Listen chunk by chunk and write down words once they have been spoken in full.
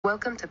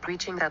Welcome to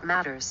Preaching That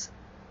Matters,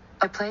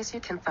 a place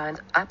you can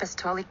find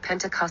apostolic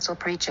Pentecostal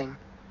preaching,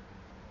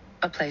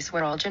 a place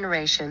where all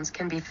generations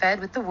can be fed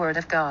with the Word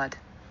of God.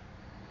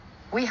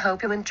 We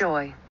hope you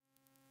enjoy.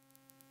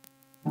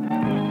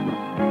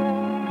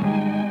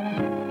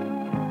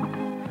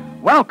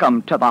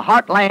 Welcome to the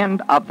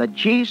heartland of the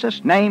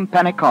Jesus Name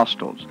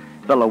Pentecostals,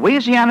 the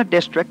Louisiana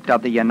district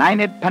of the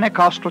United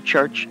Pentecostal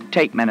Church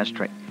Tape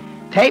Ministry.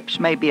 Tapes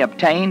may be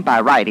obtained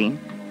by writing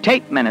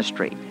Tape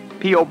Ministry,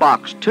 P.O.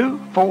 Box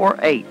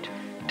 248,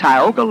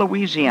 Tioga,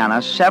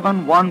 Louisiana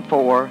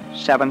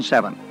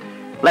 71477.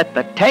 Let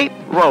the tape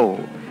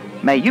roll.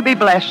 May you be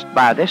blessed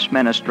by this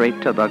ministry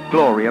to the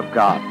glory of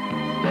God.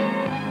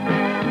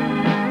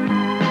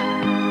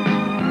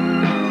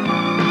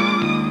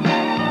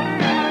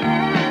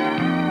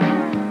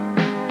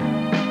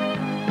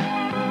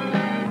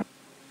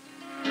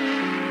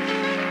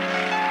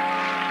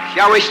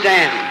 Shall we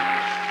stand?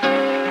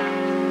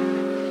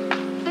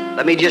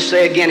 Let me just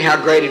say again how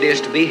great it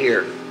is to be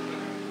here.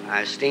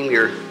 I esteem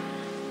your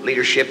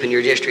leadership in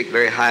your district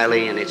very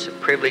highly, and it's a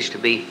privilege to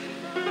be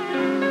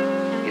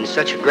in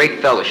such a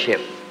great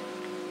fellowship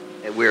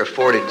that we're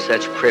afforded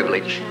such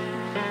privilege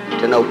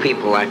to know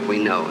people like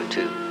we know and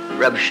to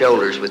rub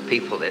shoulders with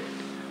people that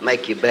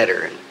make you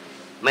better and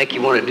make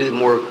you want to do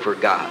more for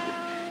God.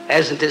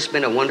 Hasn't this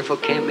been a wonderful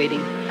camp meeting?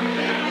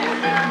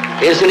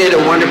 Isn't it a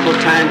wonderful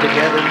time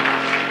together?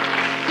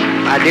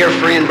 My dear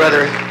friend,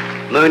 Brother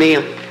Mooney,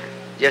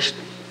 just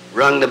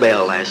rung the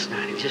bell last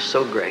night. It's just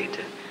so great.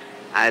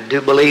 I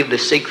do believe the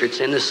secret's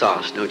in the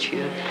sauce, don't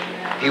you?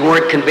 If you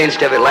weren't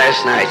convinced of it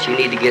last night, you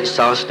need to get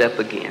sauced up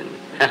again.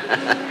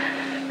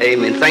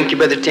 Amen. Thank you,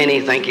 Brother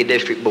Tenney. Thank you,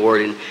 District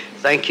Board. And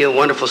thank you,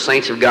 wonderful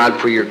saints of God,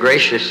 for your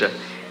gracious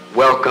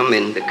welcome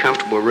in the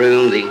comfortable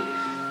room, the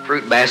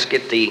fruit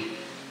basket, the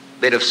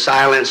bit of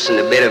silence, and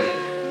a bit of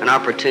an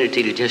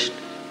opportunity to just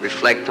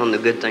reflect on the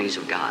good things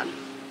of God.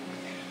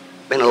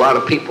 Been a lot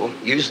of people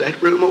use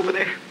that room over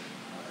there.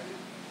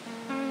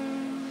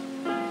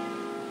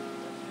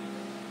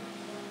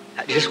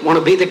 I just want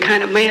to be the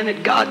kind of man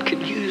that God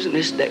could use in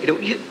this day,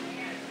 don't you?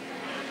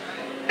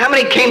 How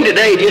many came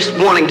today just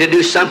wanting to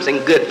do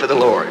something good for the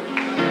Lord?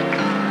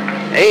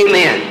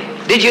 Amen.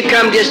 Did you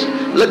come just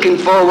looking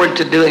forward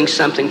to doing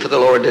something for the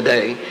Lord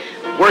today?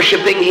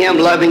 Worshiping Him,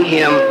 loving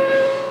Him,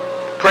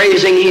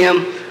 praising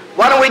Him?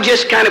 Why don't we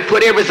just kind of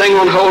put everything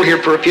on hold here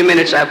for a few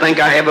minutes? I think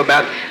I have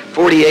about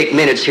 48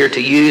 minutes here to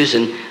use,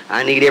 and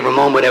I need every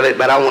moment of it,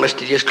 but I want us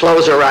to just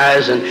close our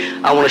eyes, and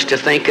I want us to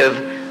think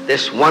of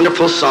this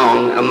wonderful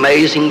song,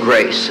 Amazing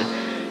Grace.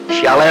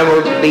 Shall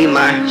ever be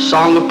my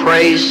song of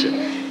praise.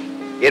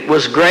 It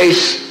was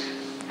grace.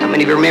 How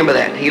many of you remember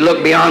that? He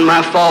looked beyond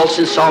my faults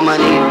and saw my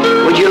need.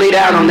 Would you lead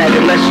out on that,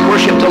 and let's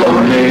worship the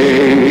Lord.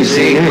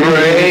 Amazing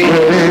grace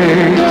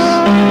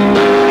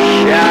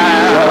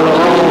shall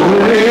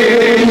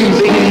always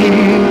be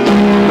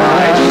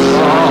my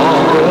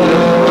song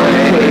of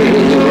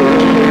praise.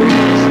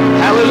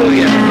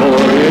 Hallelujah. For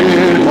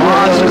it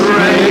was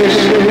grace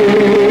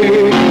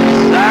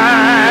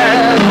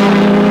that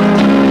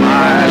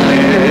my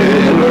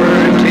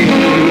liberty.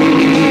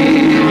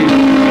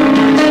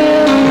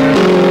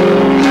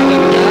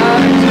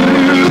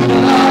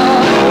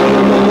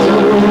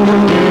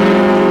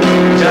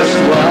 Just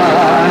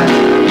what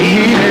He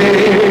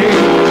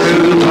made.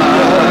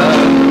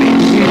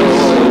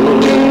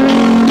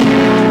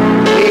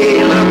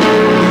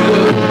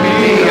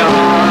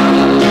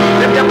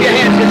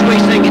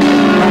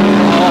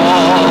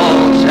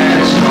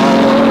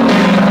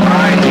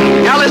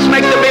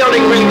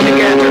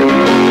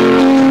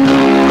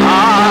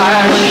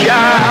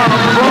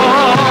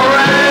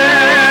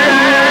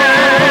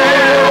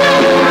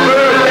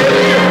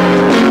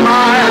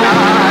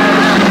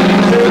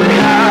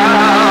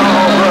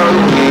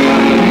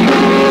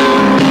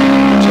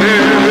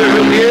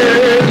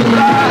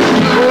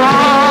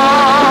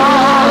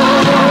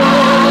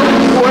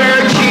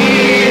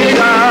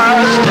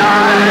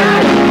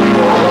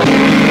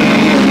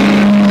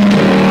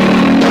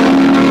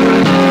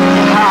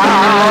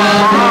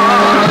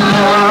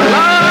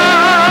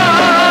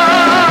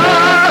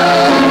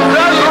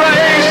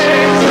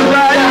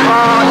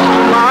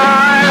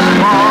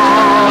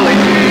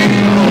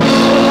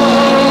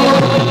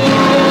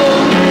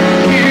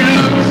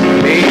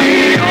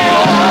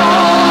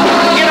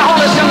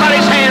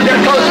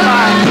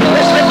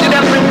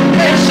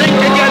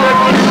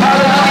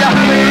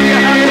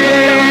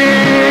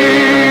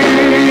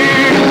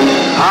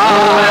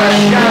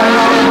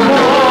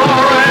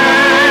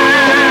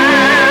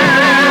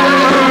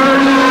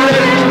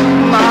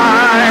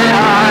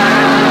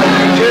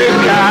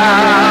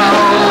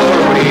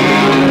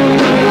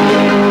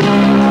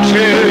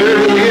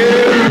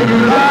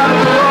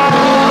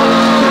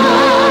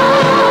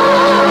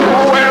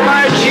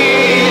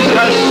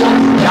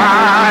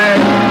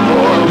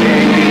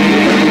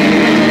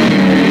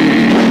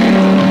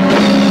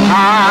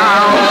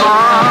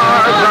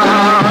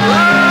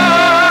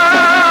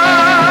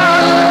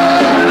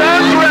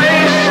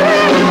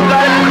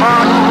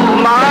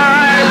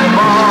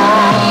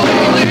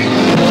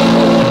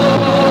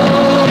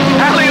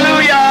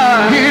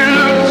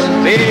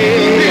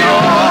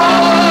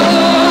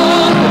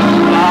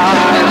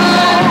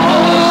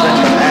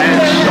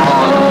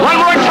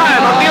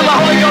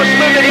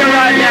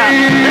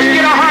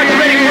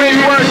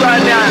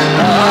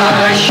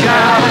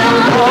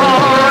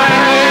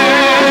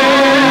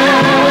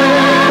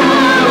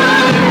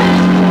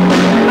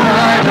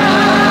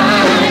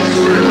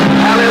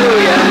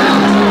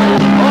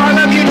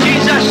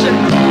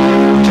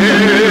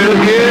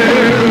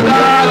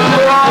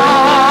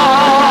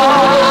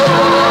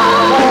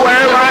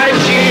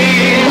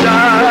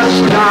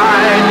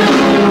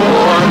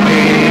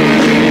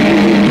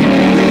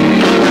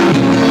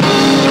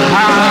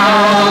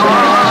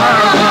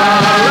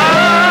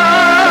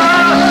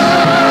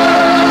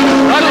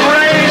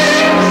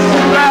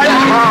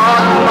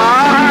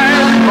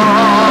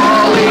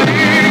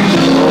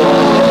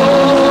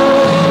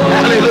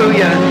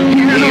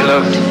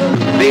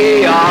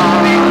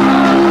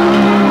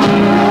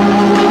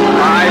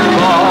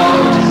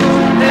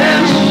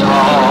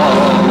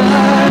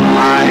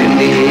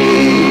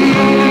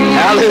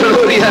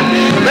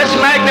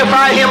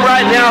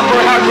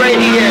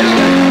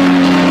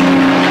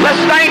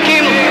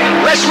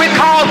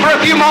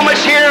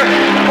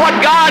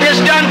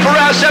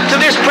 to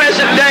this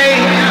present day.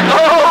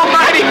 Oh,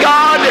 mighty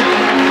God.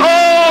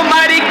 Oh,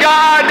 mighty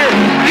God.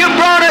 You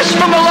brought us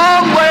from a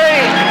long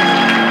way.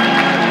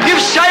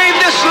 You've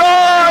saved us,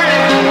 Lord.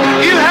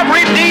 You have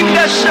redeemed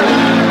us.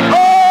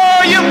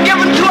 Oh, you've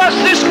given to us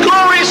this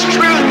glorious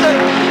truth.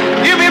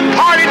 You've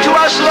imparted to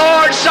us,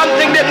 Lord,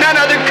 something that none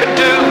other could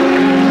do.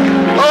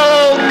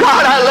 Oh,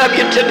 God, I love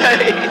you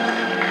today.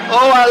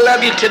 Oh, I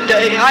love you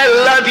today. I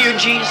love you,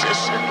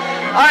 Jesus.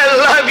 I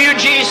love you,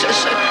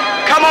 Jesus.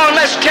 Come on,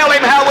 let's tell him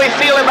how we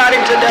feel about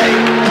him today.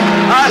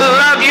 I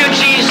love you,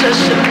 Jesus.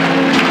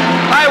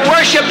 I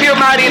worship your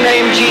mighty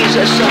name,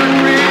 Jesus.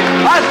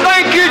 I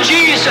thank you,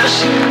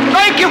 Jesus.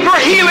 Thank you for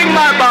healing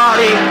my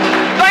body.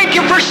 Thank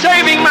you for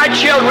saving my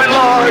children,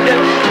 Lord.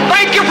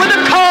 Thank you for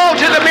the call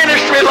to the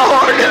ministry,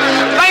 Lord.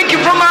 Thank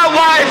you for my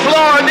wife,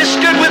 Lord, that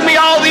stood with me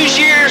all these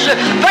years.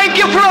 Thank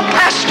you for a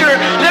pastor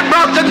that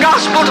brought the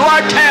gospel to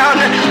our town.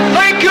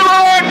 Thank you,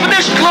 Lord, for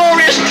this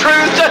glorious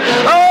truth.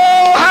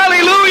 Oh,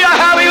 hallelujah,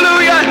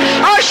 hallelujah.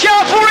 I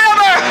shall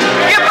forever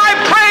give my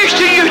praise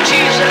to you,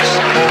 Jesus.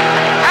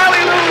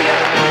 Hallelujah.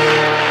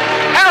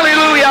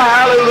 Hallelujah,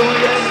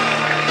 hallelujah.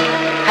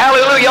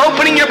 Hallelujah.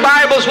 Opening your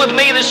Bibles with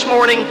me this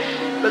morning.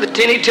 Brother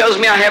Tenney tells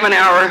me I have an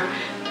hour.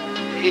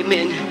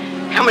 Amen.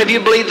 How many of you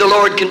believe the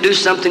Lord can do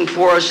something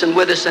for us and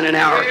with us in an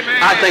hour? Amen.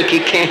 I think he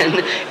can.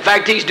 In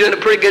fact, he's doing a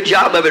pretty good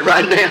job of it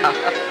right now.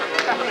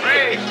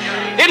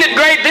 Isn't it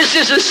great? This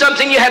isn't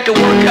something you have to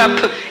work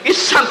up.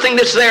 It's something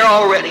that's there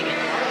already.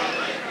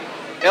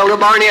 Elder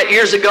Barnett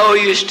years ago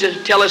used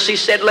to tell us, he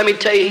said, let me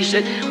tell you, he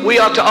said, we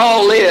ought to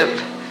all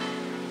live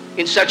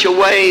in such a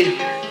way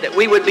that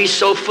we would be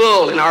so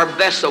full and our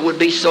vessel would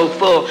be so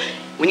full.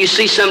 When you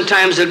see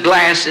sometimes a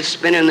glass that's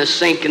been in the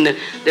sink and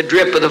the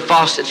drip of the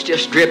faucet's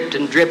just dripped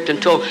and dripped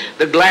until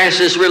the glass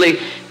is really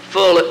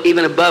full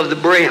even above the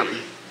brim.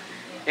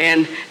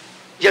 And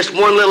just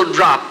one little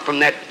drop from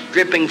that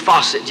dripping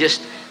faucet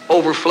just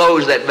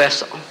overflows that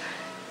vessel.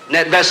 And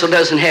that vessel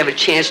doesn't have a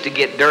chance to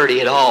get dirty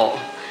at all.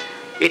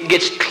 It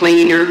gets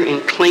cleaner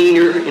and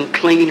cleaner and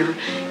cleaner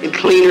and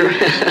cleaner.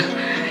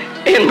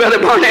 And Brother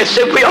Barnett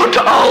said we ought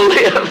to all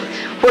live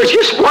where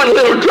just one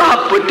little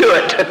drop would do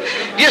it.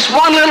 Just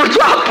one little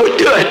drop would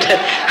do it.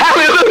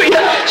 Hallelujah.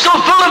 So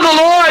full of the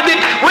Lord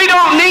that we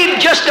don't need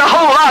just a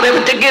whole lot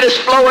of it to get us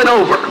flowing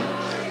over.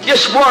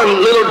 Just one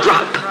little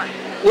drop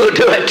will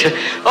do it.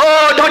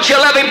 Oh, don't you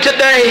love him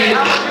today?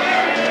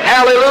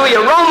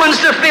 Hallelujah. Romans,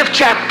 the 5th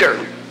chapter.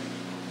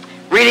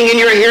 Reading in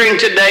your hearing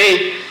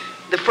today,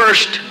 the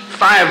first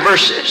 5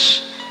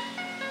 verses.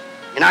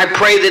 And I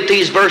pray that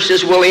these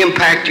verses will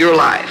impact your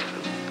life,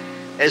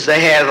 as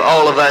they have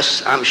all of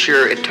us, I'm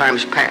sure, at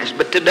times past.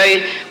 But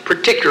today,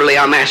 particularly,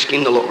 I'm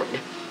asking the Lord.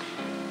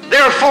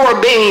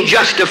 Therefore, being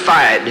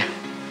justified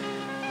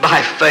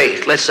by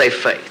faith, let's say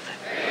faith,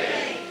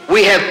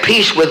 we have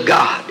peace with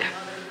God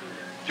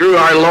through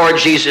our Lord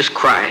Jesus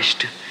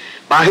Christ,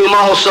 by whom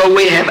also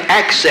we have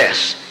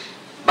access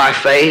by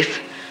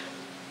faith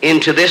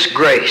into this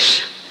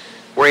grace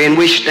wherein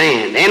we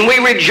stand. And we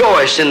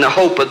rejoice in the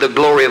hope of the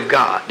glory of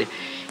God.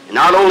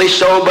 Not only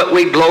so, but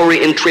we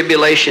glory in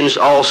tribulations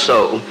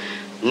also,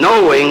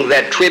 knowing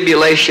that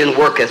tribulation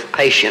worketh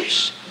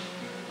patience,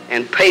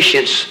 and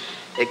patience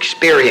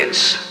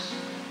experience,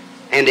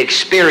 and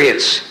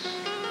experience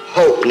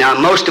hope. Now,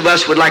 most of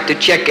us would like to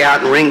check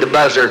out and ring the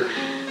buzzer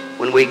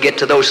when we get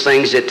to those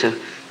things that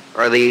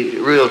are the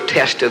real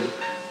test of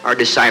our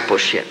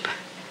discipleship.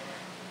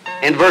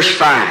 And verse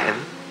 5,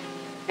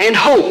 and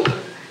hope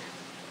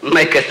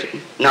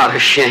maketh not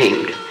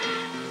ashamed,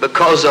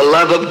 because the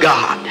love of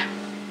God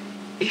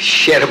is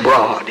shed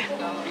abroad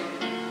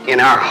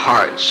in our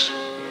hearts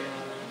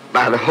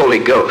by the Holy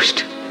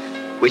Ghost,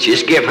 which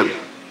is given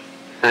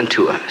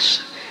unto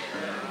us.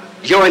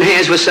 Join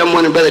hands with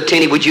someone, and Brother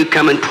Tenney, would you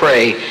come and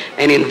pray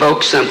and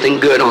invoke something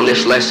good on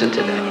this lesson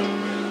today?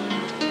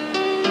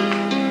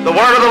 The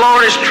word of the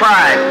Lord is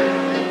tried.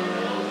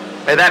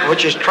 May that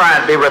which is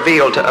tried be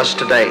revealed to us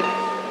today.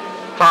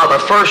 Father,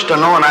 first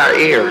anoint our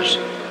ears,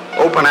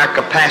 open our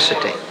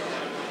capacity.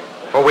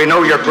 For we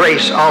know your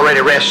grace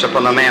already rests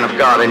upon the man of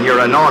God, and your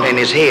anointing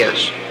is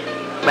his.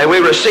 May we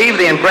receive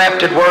the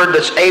engrafted word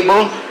that's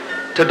able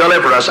to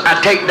deliver us.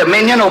 I take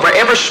dominion over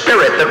every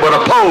spirit that would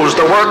oppose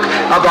the work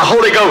of the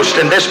Holy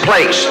Ghost in this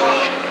place.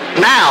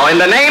 Now, in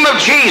the name of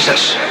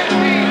Jesus.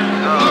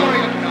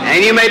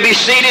 And you may be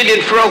seated,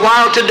 and for a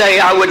while today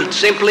I would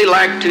simply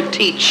like to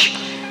teach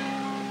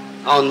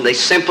on the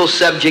simple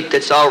subject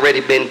that's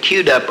already been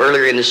queued up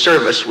earlier in the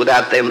service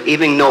without them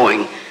even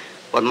knowing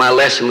what my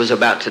lesson was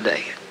about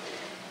today.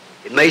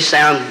 It may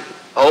sound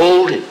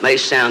old, it may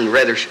sound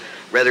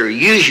rather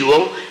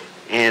usual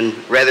and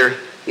rather,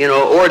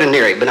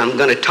 ordinary, but I'm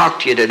going to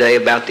talk to you today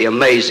about the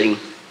amazing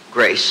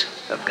grace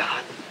of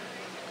God.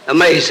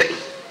 Amazing.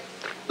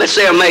 Let's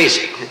say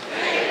amazing.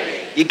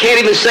 You can't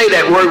even say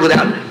that word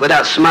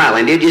without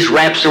smiling. It just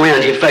wraps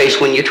around your face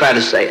when you try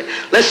to say it.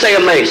 Let's say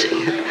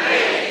amazing.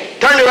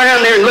 Turn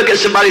around there and look at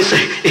somebody and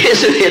say,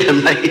 isn't it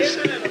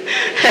amazing?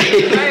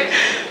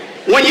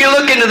 When you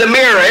look into the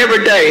mirror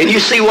every day and you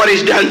see what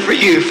he's done for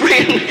you,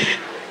 friend,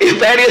 If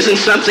that isn't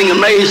something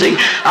amazing,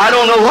 I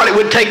don't know what it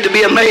would take to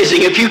be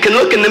amazing. If you can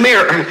look in the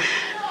mirror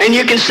and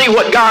you can see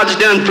what God's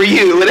done for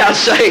you without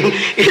saying,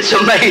 it's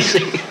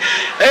amazing.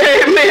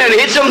 Amen.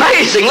 It's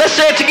amazing. Let's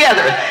say it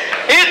together.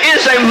 It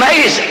is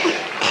amazing.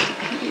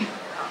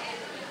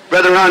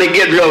 Brother Ronnie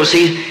Gidrose,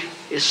 he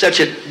is such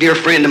a dear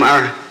friend of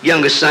our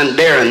youngest son,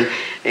 Darren.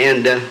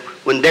 And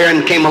when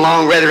Darren came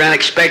along rather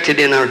unexpected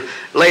in our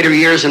later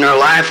years in our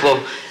life,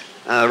 well,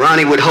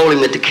 Ronnie would hold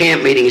him at the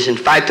camp meetings and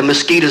fight the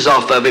mosquitoes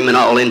off of him and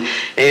all. And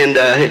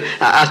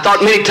I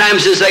thought many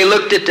times as they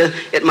looked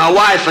at my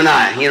wife and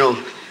I, you know,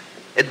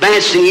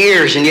 advanced in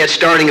years and yet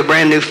starting a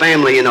brand new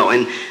family, you know,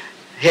 and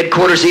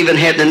headquarters even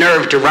had the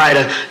nerve to write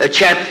a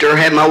chapter,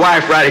 had my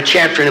wife write a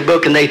chapter in a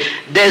book, and they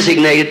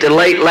designated the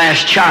late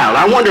last child.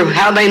 I wonder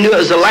how they knew it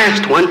was the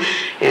last one,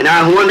 and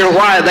I wonder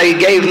why they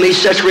gave me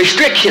such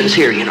restrictions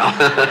here, you know.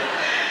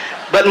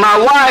 But my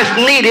wife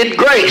needed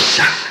grace.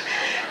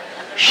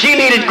 She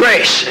needed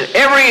grace.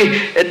 Every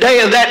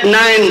day of that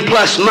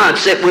 9+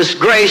 months, it was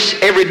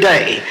grace every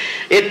day.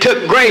 It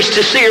took grace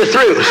to see her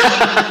through.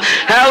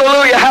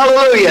 Hallelujah,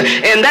 hallelujah.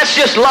 And that's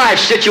just life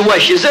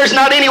situations. There's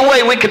not any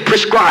way we could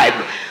prescribe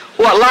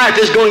what life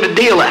is going to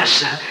deal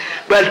us.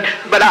 But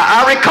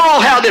I recall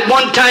how that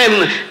one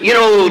time, you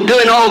know,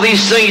 doing all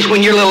these things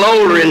when you're a little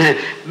older and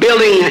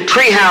building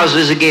tree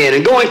houses again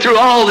and going through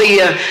all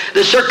the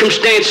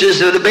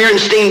circumstances of the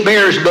Berenstein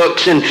Bears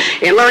books and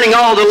learning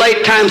all the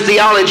late time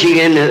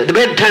theology and the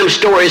bedtime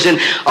stories and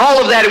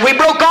all of that. And we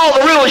broke all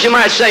the rules, you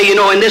might say, you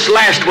know, in this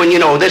last one, you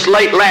know, this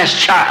late last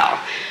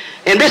child.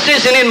 And this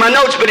isn't in my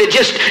notes, but it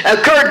just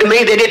occurred to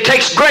me that it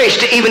takes grace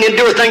to even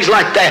endure things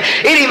like that.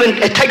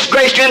 It takes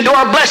grace to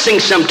endure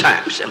blessings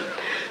sometimes.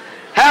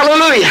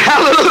 Hallelujah,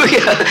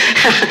 hallelujah.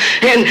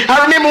 And I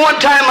remember one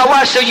time my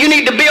wife said, you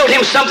need to build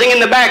him something in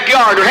the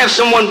backyard or have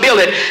someone build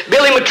it.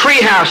 Build him a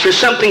tree house or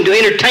something to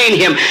entertain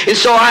him. And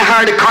so I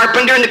hired a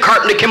carpenter, and the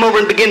carpenter came over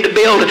and began to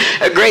build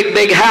a great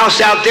big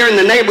house out there, and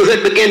the neighborhood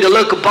began to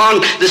look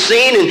upon the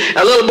scene. And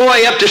a little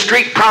boy up the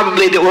street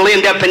probably that will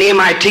end up in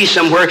MIT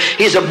somewhere,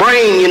 he's a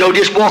brain, you know,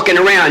 just walking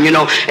around, you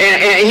know.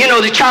 And you know,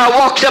 the child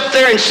walks up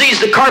there and sees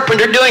the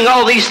carpenter doing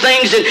all these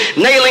things and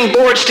nailing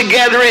boards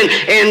together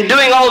and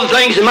doing all the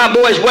things, and my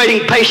boy is waiting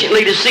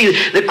patiently to see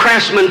the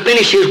craftsman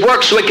finish his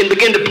work so he can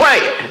begin to play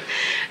it.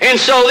 And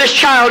so this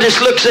child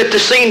just looks at the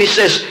scene and he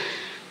says,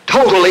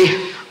 totally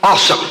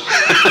awesome.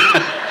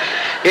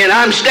 And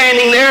I'm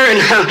standing there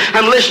and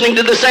I'm listening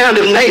to the sound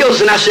of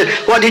nails, and I said,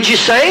 what did you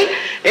say?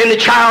 And the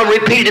child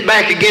repeated it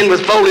back again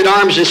with folded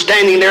arms and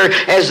standing there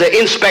as the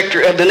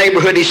inspector of the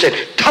neighborhood. He said,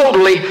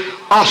 totally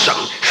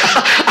awesome.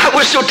 I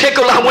was so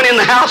tickled I went in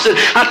the house and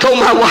I told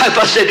my wife,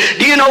 I said,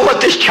 do you know what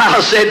this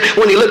child said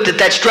when he looked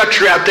at that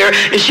structure out there?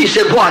 And she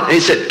said, what? And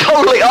he said,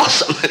 totally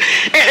awesome.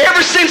 And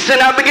ever since then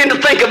I began to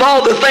think of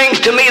all the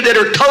things to me that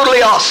are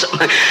totally awesome.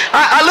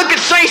 I look at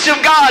saints of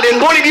God,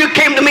 and one of you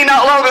came to me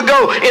not long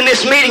ago in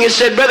this meeting and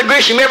said, Brother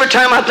Grisham, every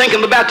time I think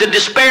I'm about to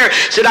despair,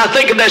 said, I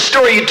think of that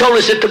story you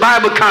told us at the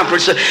Bible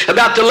conference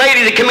about the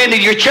lady that came into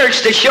your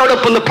church that showed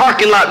up in the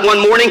parking lot one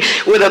morning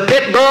with a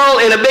pit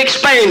bull and a big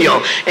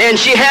spaniel. And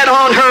she had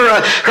on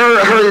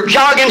her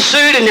jogging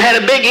suit and had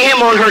a big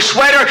hem on her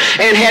sweater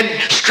and had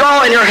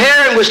straw in her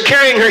hair and was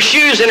carrying her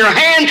shoes in her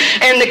hand,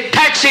 and the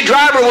taxi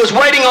driver was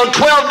waiting on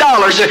 $12.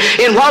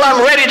 And while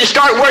I'm ready to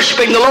start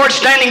worshiping the Lord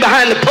standing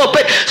behind the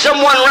pulpit,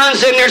 someone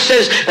runs in there and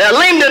says,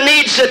 Linda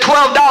needs $12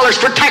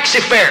 for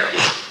taxi fare.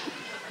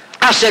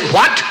 I said,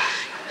 what?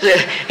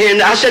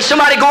 And I said,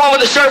 somebody go on with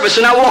the service.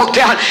 And I walked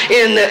out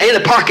in the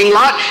parking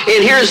lot,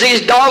 and here's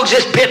these dogs.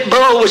 This pit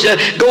bull was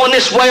going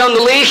this way on the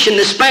leash, and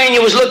the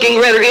spaniel was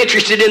looking rather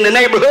interested in the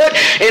neighborhood.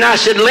 And I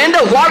said, Linda,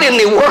 what in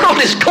the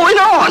world is going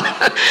on?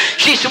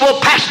 She said,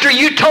 well, Pastor,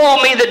 you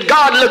told me that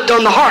God looked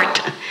on the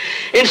heart.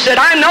 And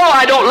said, I know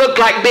I don't look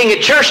like being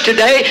at church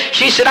today.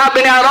 She said, I've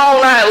been out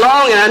all night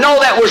long, and I know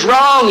that was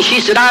wrong. And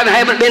she said, I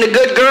haven't been a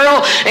good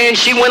girl. And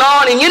she went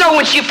on. And you know,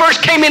 when she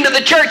first came into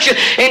the church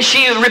and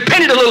she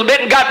repented a little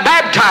bit and got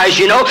baptized,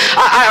 you know,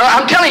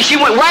 I'm telling you,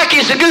 she went wacky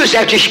as a goose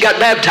after she got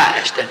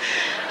baptized.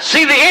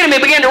 See, the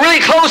enemy began to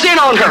really close in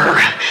on her.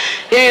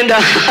 And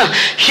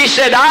she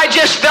said, I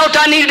just felt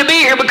I needed to be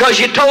here because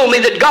you told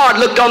me that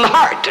God looked on the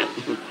heart.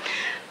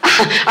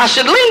 I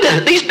said,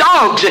 Linda, these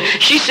dogs.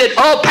 She said,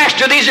 oh,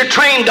 Pastor, these are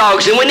trained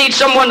dogs, and we need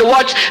someone to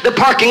watch the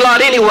parking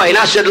lot anyway. And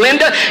I said,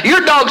 Linda, your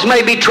dogs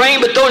may be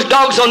trained, but those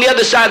dogs on the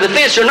other side of the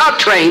fence are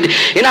not trained.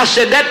 And I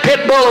said, that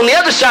pit bull on the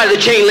other side of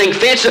the chain link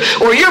fence,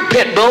 or your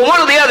pit bull,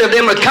 one or the other of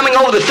them are coming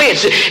over the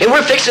fence, and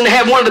we're fixing to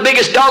have one of the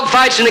biggest dog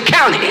fights in the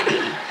county.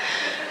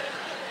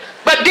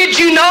 But did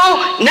you know,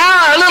 now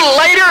a little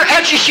later,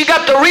 after she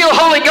got the real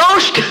Holy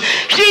Ghost,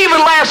 she even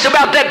laughs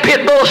about that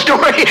pit bull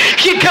story.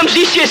 She comes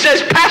and she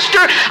says, Pastor,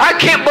 I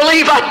can't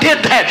believe I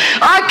did that.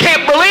 I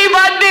can't believe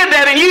I did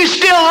that, and you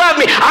still love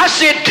me. I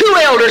sent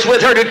 2 elders with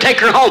her to take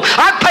her home.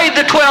 I paid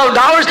the $12.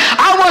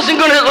 I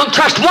wasn't going to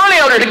trust one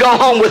elder to go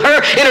home with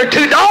her and her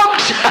 2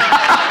 dogs.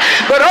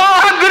 But oh,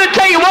 I'm going to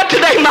tell you what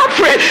today, my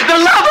friend,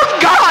 the love of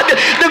God,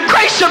 the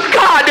grace of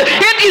God,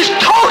 it is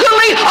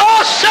totally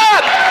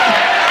awesome.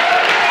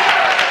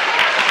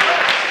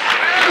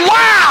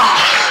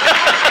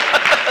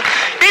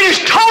 It is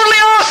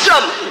totally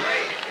awesome.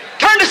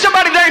 Turn to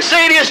somebody there and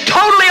say, it is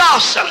totally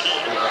awesome.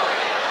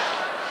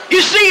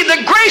 You see,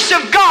 the grace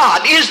of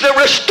God is the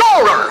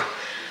restorer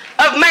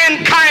of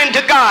mankind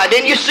to God.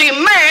 And you see,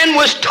 man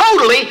was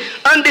totally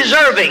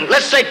undeserving.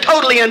 Let's say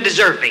totally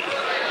undeserving.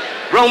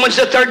 Romans,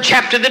 the 3rd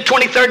chapter, the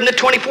 23rd and the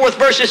 24th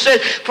verses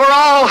says, for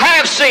all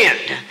have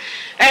sinned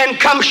and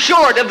come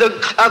short of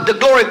the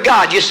glory of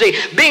God. You see,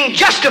 being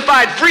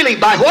justified freely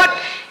by what?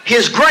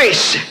 His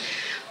grace.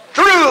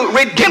 Through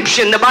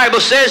redemption, the Bible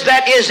says,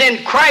 that is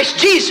in Christ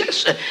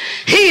Jesus.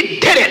 He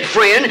did it,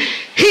 friend.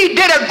 He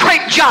did a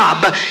great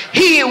job.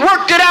 He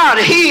worked it out.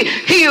 He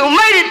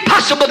made it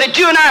possible that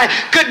you and I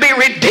could be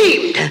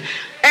redeemed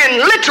and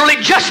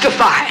literally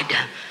justified.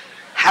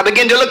 I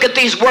begin to look at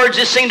these words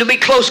that seem to be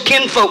close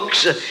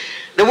kinfolks.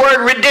 The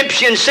word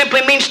redemption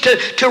simply means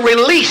to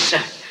release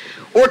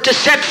or to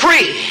set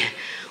free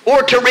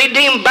or to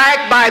redeem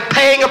back by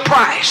paying a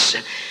price.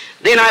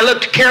 Then I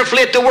looked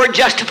carefully at the word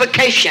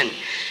justification,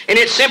 and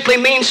it simply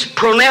means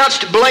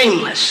pronounced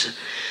blameless,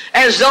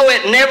 as though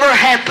it never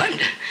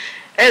happened.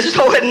 As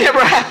though it never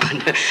happened.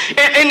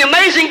 And the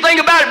amazing thing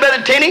about it,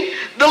 Brother Tenney,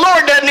 the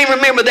Lord doesn't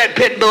even remember that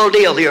pit bull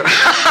deal here.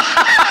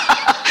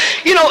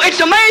 You know,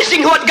 it's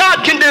amazing what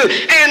God can do.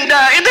 And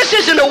this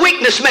isn't a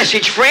weakness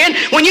message, friend.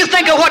 When you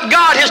think of what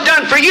God has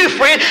done for you,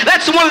 friend,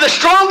 that's one of the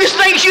strongest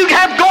things you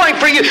have going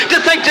for you, to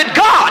think that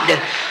God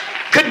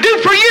could do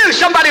for you.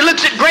 Somebody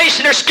looks at grace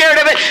and they're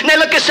scared of it, and they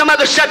look at some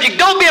other subject.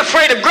 Don't be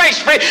afraid of grace,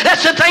 friend.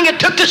 That's the thing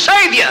it took to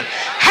save you.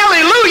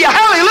 Hallelujah,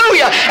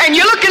 hallelujah. And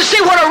you look and see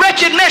what a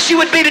wretched mess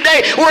you would be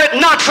today were it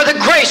not for the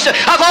grace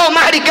of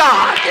Almighty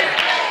God.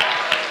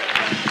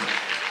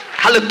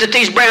 I looked at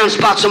these brown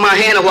spots on my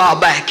hand a while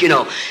back, you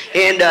know,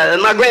 and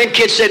my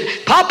grandkids said,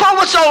 Papa,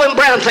 what's all them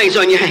brown things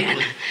on your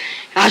hand?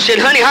 I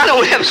said, honey, I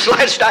don't have the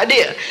slightest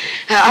idea.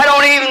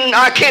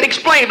 I can't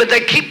explain, but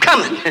they keep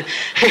coming.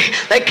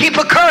 They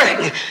keep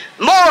occurring.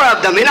 More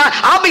of them. And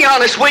I'll be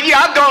honest with you,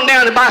 I've gone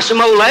down to buy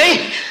some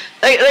Olay.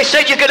 They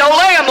said you could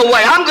Olay them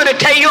away. I'm going to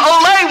tell you,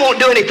 Olay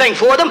won't do anything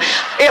for them.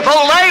 If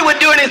Olay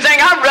would do anything,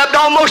 I rubbed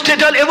almost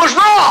until it was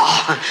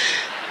raw.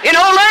 And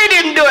Olay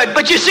didn't do it.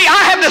 But you see,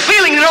 I have the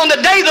feeling that on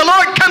the day the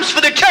Lord comes for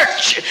the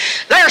church,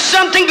 there's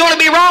something going to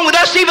be wrong with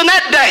us even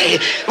that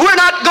day. We're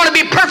not going to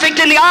be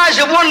perfect in the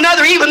eyes of one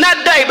another even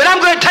that day. But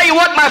I'm going to tell you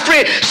what, my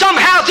friend,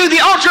 somehow through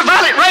the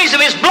ultraviolet rays of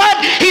His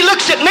blood, He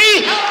looks at me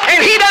and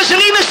He doesn't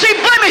even see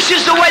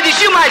blemishes the way that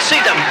you might see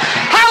them.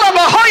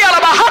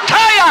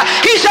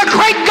 He's a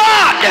great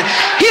God.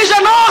 He's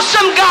an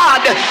awesome God.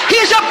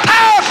 He's a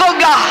powerful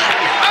God.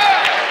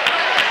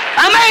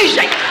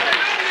 Amazing.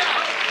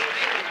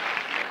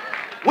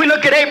 We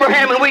look at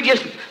Abraham and we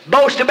just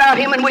boast about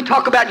him, and we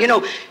talk about, you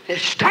know,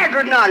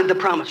 staggered not at the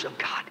promise of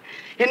God.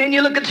 And then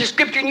you look at the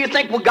scripture and you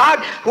think, well,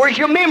 God, where's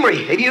your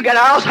memory? Have you got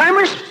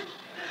Alzheimer's?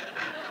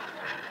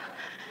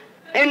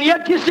 And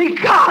yet you see,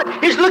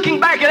 God is looking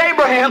back at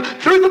Abraham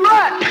through the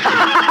blood.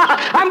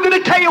 I'm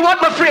going to tell you what,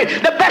 my friend,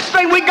 the best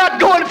thing we got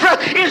going for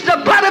us is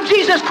the blood of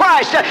Jesus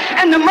Christ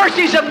and the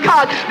mercies of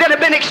God that have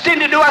been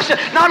extended to us,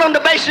 not on the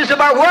basis of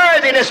our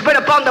worthiness, but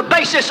upon the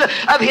basis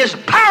of His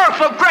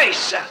powerful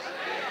grace.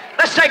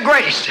 Let's say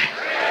grace.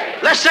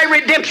 Let's say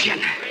redemption.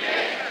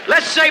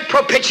 Let's say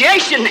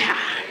propitiation now.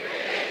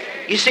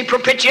 You see,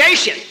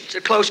 propitiation, it's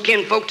a close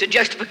kinfolk to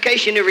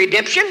justification and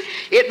redemption.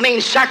 It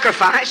means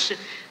sacrifice,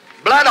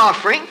 blood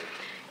offering.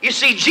 You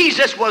see,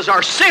 Jesus was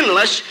our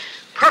sinless,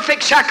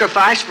 perfect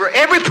sacrifice for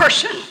every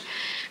person.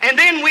 And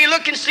then we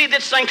look and see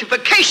that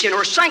sanctification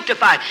or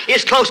sanctified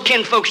is close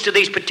kinfolks to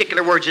these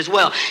particular words as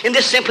well. And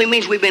this simply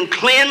means we've been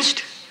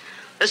cleansed.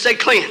 Let's say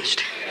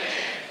cleansed.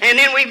 And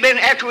then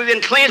after we've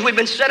been cleansed, we've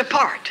been set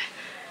apart.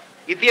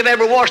 If you've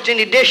ever washed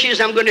any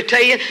dishes, I'm going to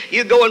tell you,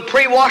 you go and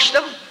pre-wash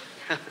them.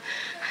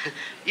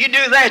 You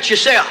do that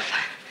yourself.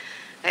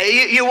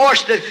 You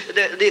wash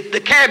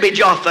the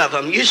cabbage off of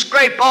them. You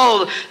scrape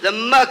all the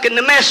muck and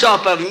the mess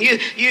off of them.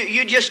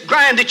 You just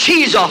grind the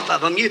cheese off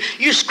of them.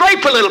 You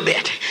scrape a little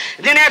bit.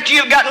 Then after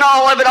you've gotten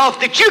all of it off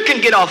that you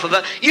can get off of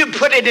it, you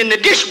put it in the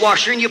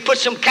dishwasher and you put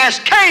some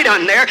Cascade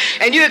on there,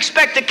 and you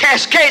expect the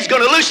Cascade's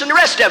going to loosen the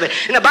rest of it.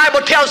 And the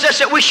Bible tells us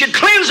that we should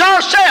cleanse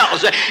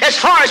ourselves as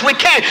far as we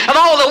can of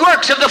all the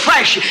works of the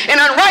flesh and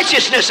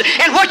unrighteousness.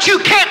 And what you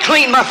can't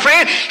clean, my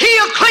friend,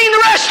 He'll clean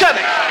the rest of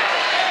it.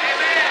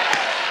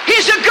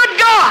 He's a good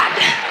God.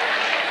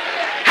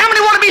 How many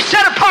want to be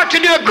set apart to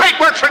do a great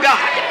work for God?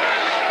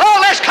 Oh,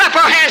 let's clap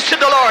our hands to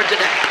the Lord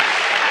today.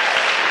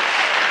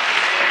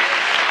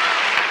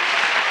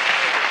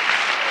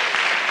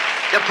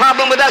 The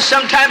problem with us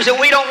sometimes is that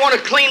we don't want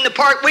to clean the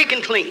part we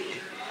can clean.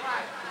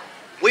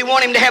 We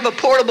want Him to have a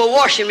portable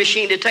washing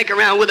machine to take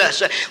around with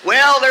us.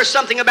 Well, there's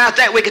something about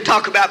that we could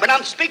talk about, but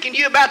I'm speaking to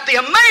you about the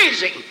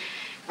amazing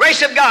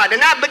grace of God.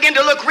 And I began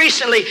to look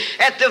recently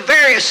at the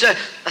various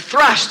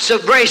thrusts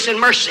of grace and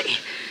mercy.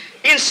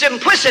 In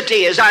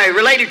simplicity, as I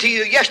related to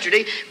you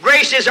yesterday,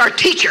 grace is our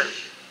teacher.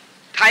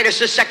 Titus,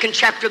 the 2nd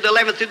chapter, the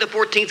 11th through the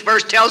 14th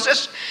verse tells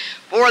us,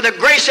 for the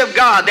grace of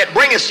God that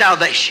bringeth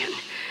salvation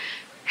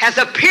hath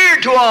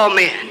appeared to all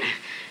men,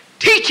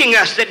 teaching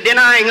us that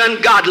denying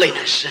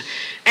ungodliness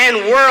and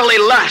worldly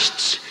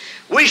lusts,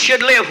 we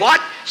should live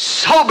what?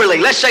 Soberly.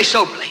 Let's say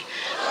soberly.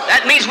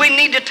 That means we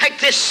need to take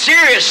this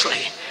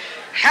seriously.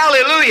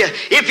 Hallelujah.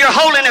 If you're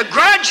holding a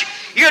grudge,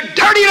 you're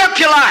dirtying up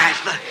your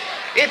life.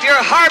 If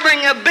you're harboring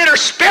a bitter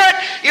spirit,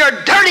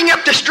 you're dirtying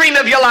up the stream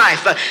of your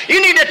life.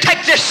 You need to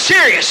take this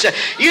serious.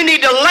 You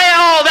need to lay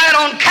all that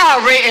on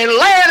Calvary and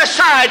lay it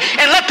aside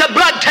and let the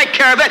blood take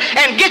care of it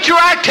and get your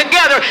act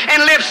together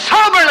and live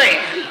soberly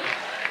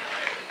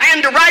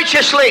and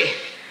righteously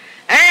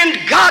and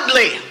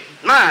godly.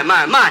 My.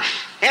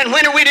 And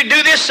when are we to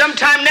do this?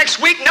 Sometime next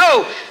week?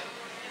 No.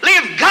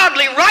 Live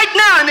godly right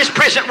now in this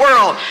present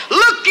world,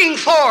 looking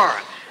for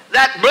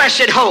that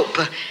blessed hope,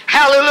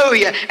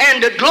 hallelujah,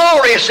 and the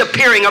glorious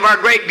appearing of our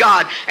great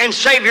God and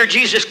Savior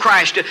Jesus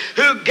Christ,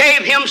 who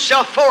gave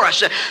himself for us,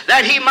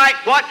 that he might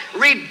what?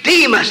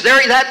 Redeem us.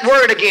 There, that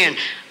word again.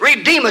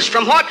 Redeem us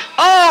from what?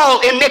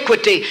 All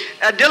iniquity.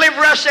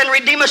 Deliver us and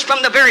redeem us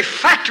from the very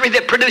factory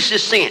that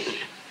produces sin.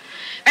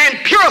 And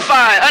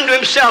purify unto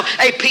himself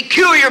a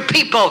peculiar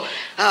people,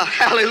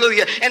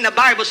 hallelujah. And the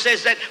Bible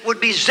says that would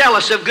be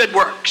zealous of good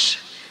works.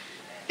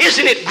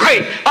 Isn't it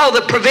great, all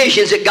the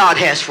provisions that God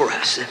has for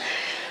us?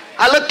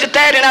 I looked at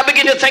that and I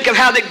began to think of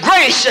how that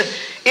grace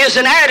is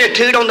an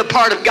attitude on the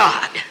part of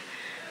God.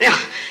 Now,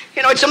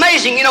 you know, it's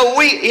amazing. You know,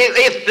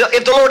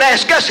 if the Lord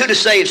asked us who to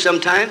save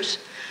sometimes,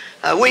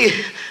 we'd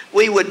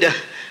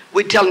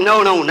tell him,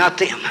 no, not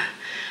them.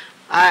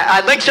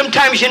 I think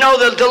sometimes, you know,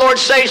 the Lord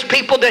saves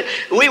people that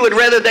we would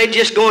rather they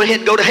just go ahead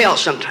and go to hell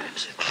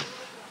sometimes.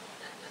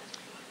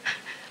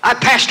 I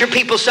pastor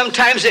people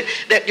sometimes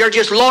that are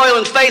just loyal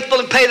and faithful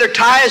and pay their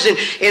tithes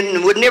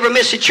and would never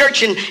miss a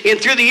church. And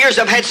through the years,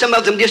 I've had some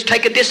of them just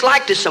take a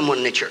dislike to someone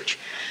in the church.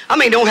 I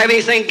mean, don't have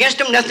anything against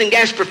them, nothing to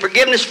ask for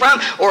forgiveness from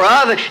or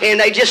of, and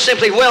they just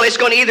simply, well, it's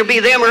going to either be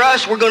them or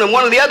us. We're going to,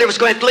 one or the other of us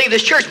going to have to leave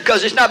this church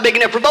because it's not big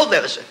enough for both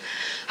of us.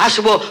 I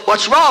said, well,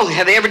 what's wrong?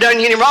 Have they ever done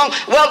you any wrong?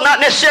 Well, not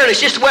necessarily.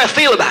 It's just the way I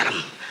feel about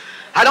them.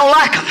 I don't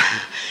like them.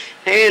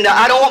 And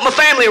I don't want my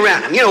family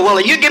around them. You know,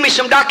 well, you give me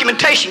some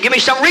documentation. Give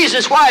me some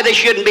reasons why they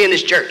shouldn't be in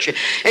this church.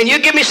 And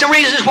you give me some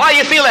reasons why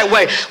you feel that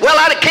way. Well,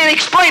 I can't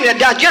explain it.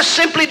 I just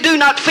simply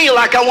do not feel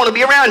like I want to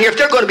be around here if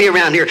they're going to be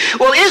around here.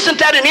 Well, isn't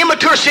that an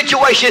immature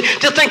situation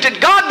to think that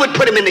God would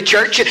put them in the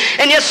church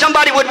and yet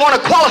somebody would want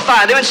to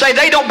qualify them and say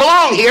they don't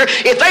belong here.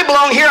 If they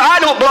belong here, I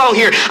don't belong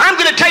here. I'm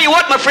going to tell you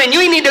what, my friend,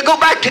 you need to go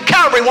back to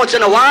Calvary once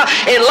in a while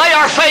and lay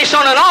our face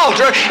on an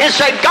altar and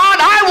say, God,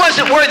 I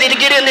wasn't worthy to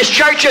get in this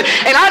church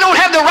and I don't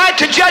have the right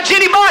to judge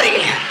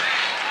anybody.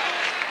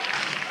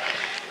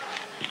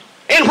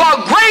 And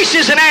while grace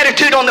is an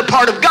attitude on the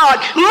part of God,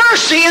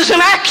 mercy is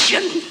an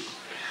action.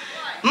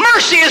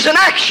 Mercy is an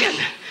action.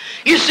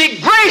 You see,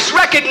 grace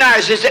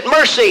recognizes that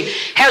mercy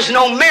has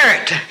no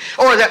merit,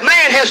 or that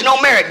man has no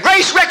merit.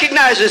 Grace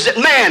recognizes that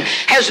man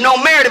has no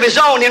merit of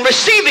his own in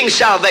receiving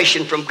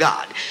salvation from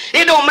God.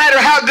 It don't matter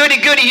how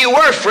goody-goody you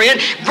were, friend.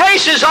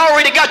 Grace has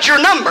already got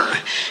your number.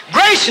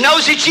 Grace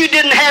knows that you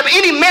didn't have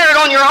any merit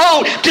on your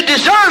own to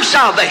deserve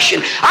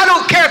salvation. I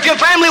don't care if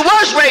your family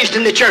was raised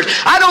in the church.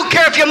 I don't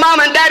care if your mom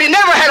and daddy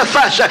never had a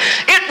fuss.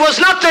 It was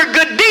not their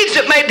good deeds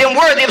that made them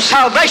worthy of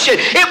salvation.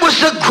 It was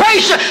the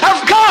grace of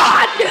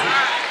God.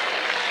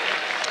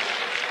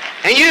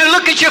 And you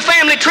look at your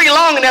family tree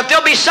long enough,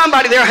 there'll be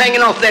somebody there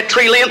hanging off that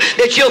tree limb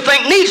that you'll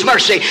think needs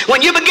mercy.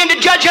 When you begin to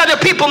judge other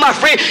people, my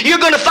friend,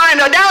 you're going to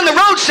find down the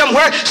road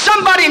somewhere,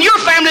 somebody in your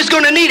family is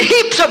going to need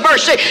heaps of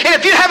mercy. And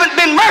if you haven't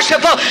been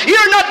merciful,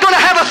 you're not going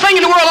to have a thing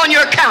in the world on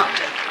your account.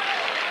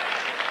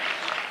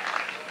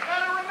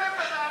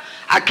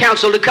 I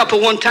counseled a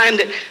couple one time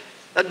that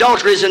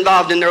adultery is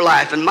involved in their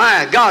life. And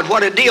my God,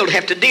 what a deal to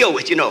have to deal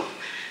with, you know.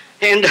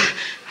 And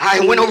I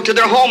went over to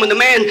their home, and the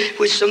man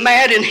was so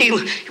mad, and he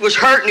was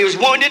hurt, and he was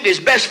wounded. His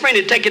best friend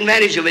had taken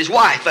advantage of his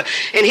wife.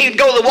 And he'd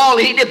go to the wall,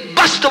 and he'd just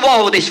bust the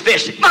wall with his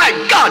fist. My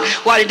God,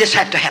 why did this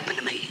have to happen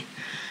to me?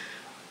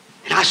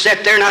 And I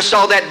sat there, and I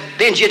saw that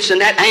vengeance and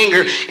that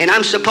anger, and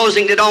I'm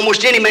supposing that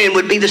almost any man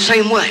would be the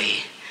same way.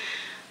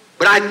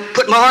 But I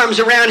put my arms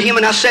around him,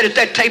 and I sat at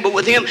that table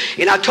with him,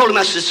 and I told him,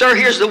 I said, sir,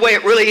 here's the way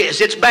it really is.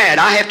 It's bad.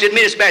 I have to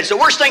admit it's bad. It's the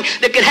worst thing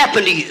that could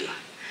happen to you.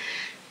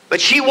 But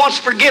she wants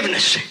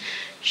forgiveness.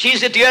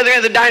 She's at the other end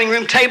of the dining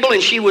room table,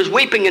 and she was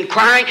weeping and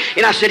crying.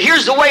 And I said,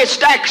 here's the way it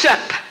stacks up.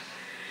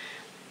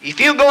 If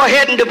you go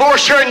ahead and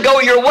divorce her and go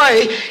your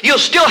way, you'll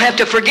still have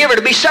to forgive her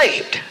to be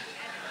saved.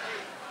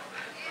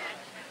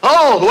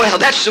 Oh, well,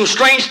 that's some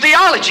strange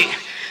theology.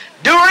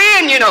 Do her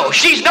in, you know.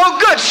 She's no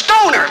good.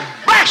 Stone her,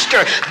 blast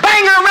her,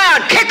 bang her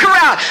around, kick her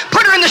out,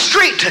 put her in the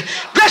street,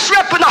 dress her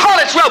up in the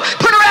harlot's robe,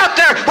 put her out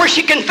there where she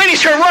can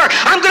finish her work.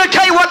 I'm going to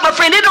tell you what, my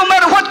friend, it don't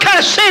matter what kind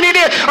of sin it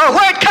is or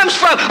where it comes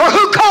from or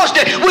who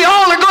caused it. We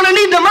all are going to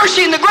need the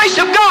mercy and the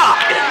grace of God.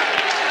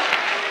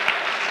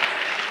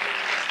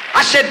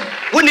 I said,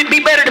 wouldn't it be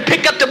better to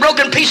pick up the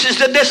broken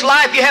pieces of this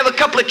life? You have a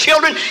couple of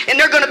children,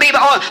 and they're going to be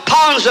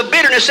pawns of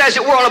bitterness, as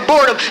it were, on a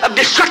board of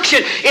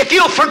destruction. If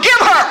you'll forgive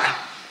her,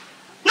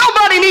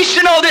 nobody needs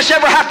to know this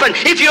ever happened.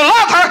 If you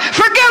love her,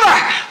 forgive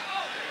her.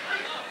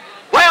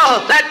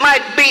 Well, that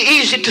might be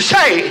easy to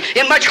say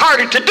and much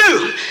harder to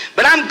do.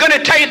 But I'm going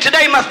to tell you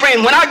today, my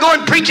friend, when I go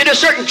and preach at a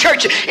certain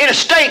church in a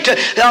state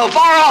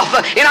far off,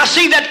 and I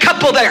see that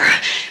couple there,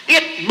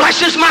 it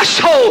blesses my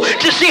soul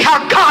to see how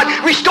God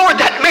restored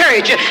that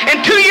marriage. And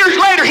 2 years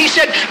later, he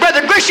said,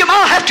 Brother Grisham,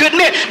 I'll have to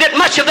admit that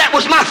much of that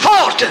was my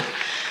fault.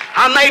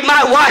 I made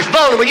my wife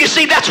vulnerable. You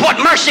see, that's what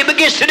mercy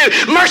begins to do.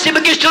 Mercy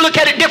begins to look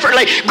at it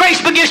differently.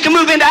 Grace begins to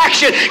move into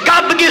action.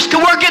 God begins to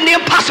work in the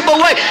impossible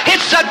way.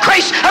 It's the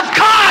grace of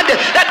God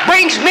that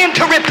brings men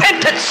to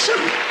repentance.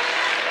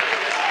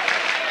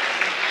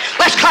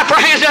 Let's clap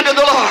our hands unto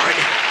the Lord.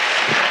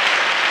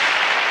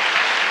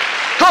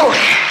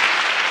 Glory.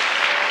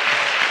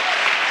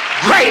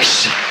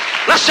 Grace.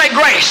 Let's say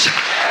grace.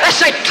 Let's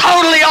say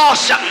totally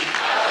awesome.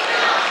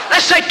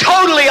 Let's say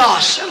totally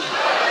awesome.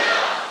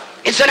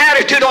 It's an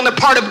attitude on the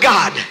part of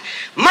God.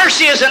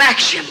 Mercy is an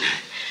action.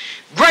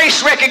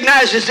 Grace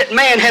recognizes that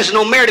man has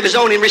no merit of his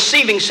own in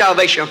receiving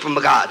salvation from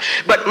God.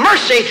 But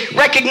mercy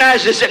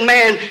recognizes that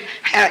man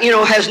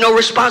has no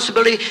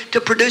responsibility to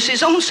produce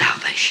his own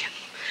salvation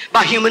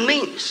by human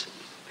means.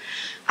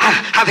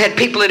 I've had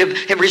people that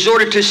have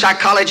resorted to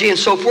psychology and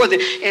so forth,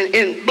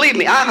 and believe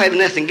me, I have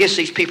nothing against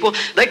these people.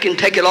 They can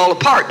take it all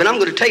apart, but I'm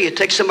going to tell you, it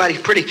takes somebody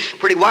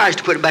pretty wise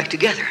to put it back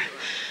together.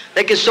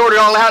 They can sort it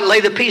all out and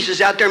lay the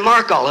pieces out there and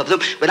mark all of them.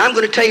 But I'm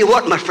going to tell you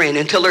what, my friend,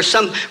 until there's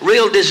some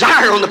real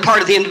desire on the part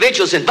of the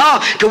individuals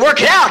involved to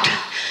work it out,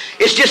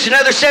 it's just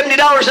another $70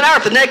 an hour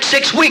for the next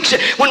 6 weeks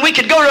when we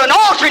could go to an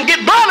altar and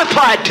get blood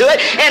applied to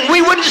it, and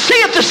we wouldn't see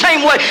it the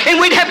same way,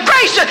 and we'd have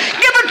grace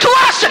given to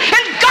us,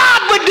 and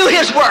God would do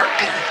his work.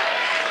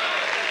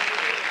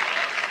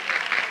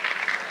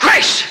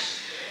 Grace.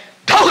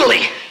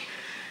 Totally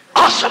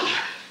awesome.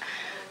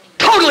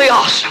 Totally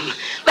awesome.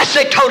 Let's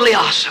say totally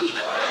awesome.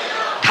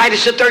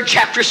 Titus, the 3rd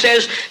chapter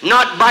says,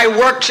 not by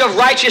works of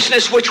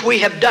righteousness which we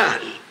have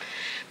done,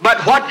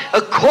 but what?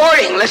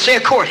 According. Let's say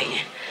according.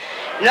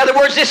 In other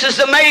words, this is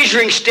the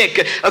measuring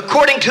stick.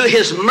 According to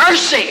his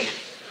mercy,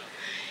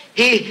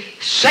 he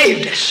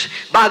saved us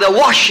by the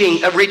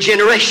washing of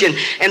regeneration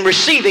and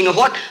receiving of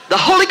what? The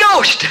Holy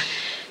Ghost.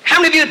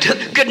 How many of you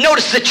could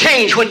notice the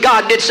change when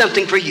God did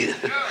something for you?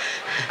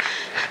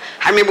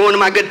 I remember one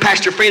of my good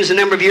pastor friends a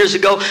number of years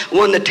ago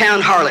won the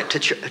town harlot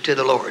to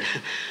the Lord.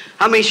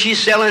 I mean, she's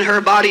selling her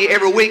body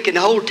every week, and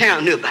the whole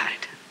town knew about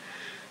it.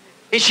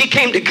 And she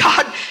came to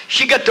God.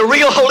 She got the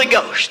real Holy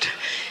Ghost.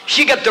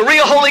 She got the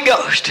real Holy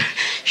Ghost.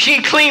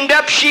 She cleaned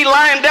up, she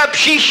lined up,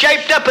 she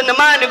shaped up in the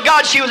mind of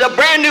God. She was a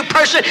brand new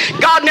person.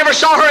 God never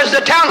saw her as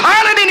the town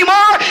harlot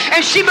anymore,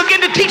 and she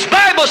began to teach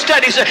Bible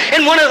studies.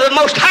 And one of the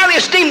most highly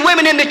esteemed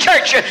women in the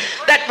church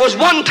that was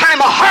one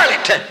time a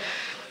harlot.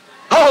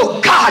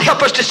 Oh, God, help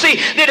us to see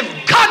that if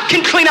God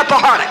can clean up a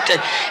harlot,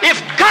 if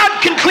God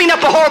can clean up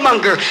a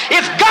whoremonger,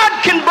 if God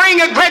can bring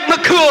a Greg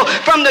McCool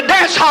from the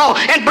dance hall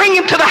and bring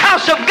him to the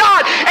house of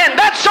God, and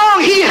that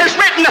song he has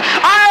written,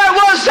 I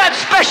was that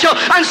special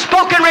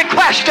unspoken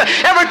request.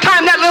 Every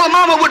time that little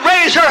mama would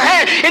raise her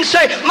hand and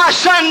say, my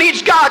son needs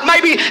God.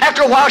 Maybe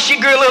after a while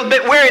she grew a little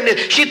bit weary, and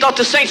she thought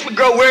the saints would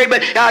grow weary, but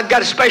I've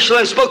got a special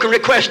unspoken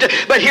request.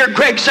 But here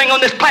Greg sing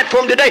on this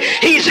platform today.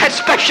 He's that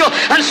special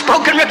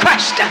unspoken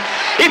request.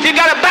 If you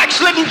got a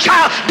backslidden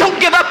child, don't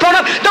give up on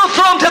him. Don't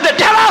throw him to the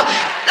devil.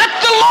 Let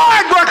the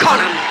Lord work on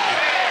him.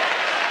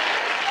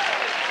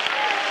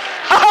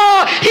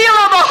 Oh, heal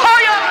him,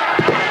 Ahoya.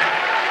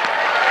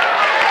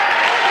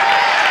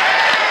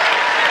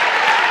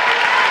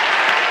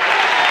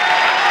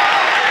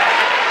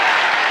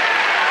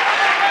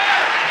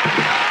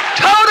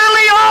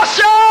 Totally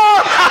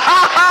awesome.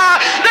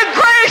 The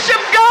grace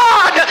of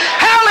God.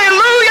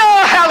 Hallelujah.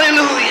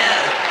 Hallelujah.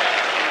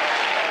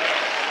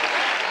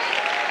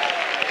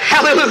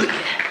 Hallelujah.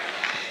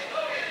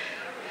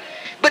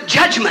 But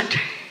judgment,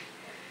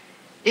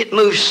 it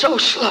moves so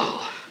slow.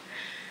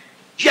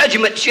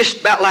 Judgment's just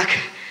about like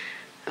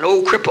an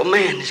old crippled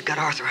man that's got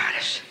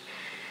arthritis.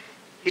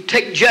 You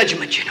take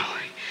judgment, you know.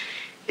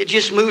 It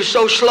just moves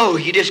so slow.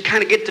 You just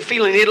kind of get the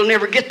feeling it'll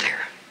never get there.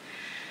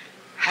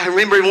 I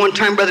remember one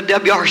time Brother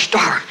W.R.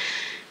 Starr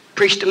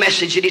preached a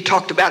message that he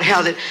talked about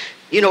how that,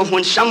 you know,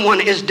 when someone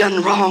has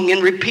done wrong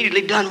and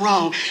repeatedly done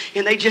wrong,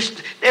 and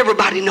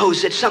everybody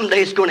knows that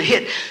someday it's going to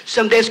hit,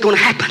 someday it's going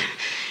to happen.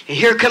 And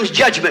here comes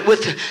judgment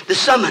with the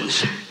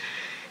summons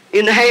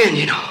in the hand,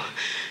 you know.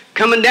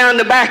 Coming down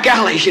the back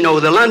alleys, you know,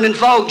 the London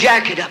fog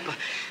jacket up,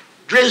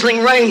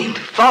 drizzling rain,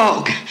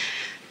 fog,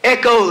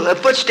 echo of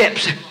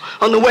footsteps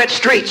on the wet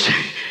streets.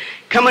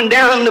 Coming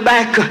down the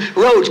back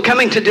roads,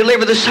 coming to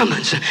deliver the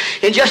summons.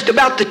 And just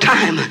about the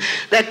time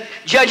that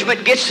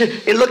judgment gets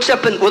and looks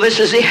up and, well, this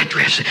is the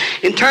address,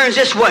 and turns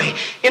this way.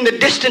 In the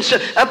distance,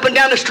 up and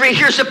down the street,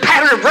 here's a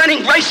pattern of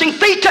running, racing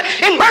feet,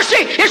 and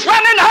mercy is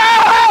running.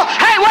 Oh,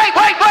 hey, wait,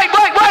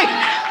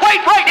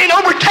 and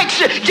overtakes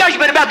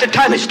judgment about the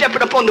time he's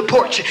stepping up on the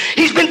porch.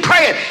 He's been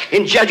praying,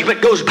 and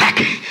judgment goes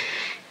back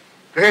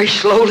very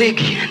slowly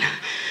again.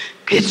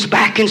 It's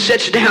back and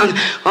sits down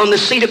on the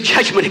seat of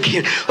judgment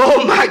again.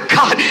 Oh my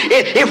God,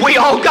 if we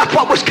all got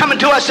what was coming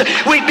to us,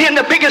 we'd be in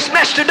the biggest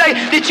mess today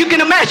that you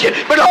can imagine.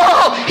 But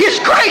oh, His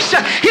grace,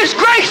 His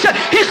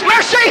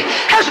mercy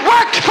has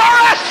worked for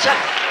us.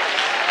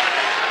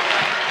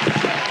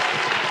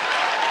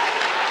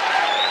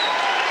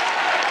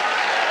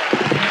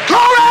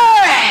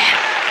 Glory!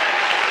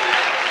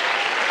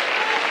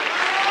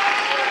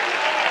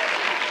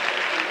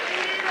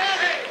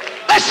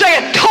 Let's say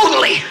it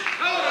totally.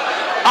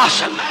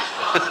 Awesome.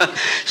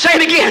 Say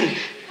it again.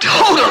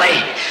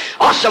 Totally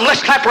awesome.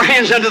 Let's clap our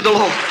hands unto the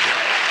Lord.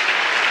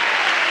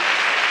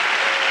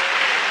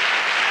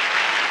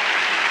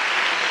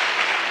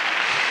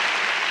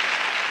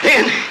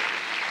 Then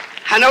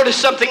I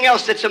noticed something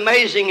else that's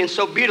amazing and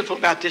so beautiful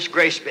about this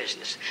grace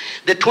business.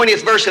 The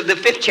 20th verse of the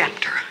 5th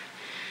chapter.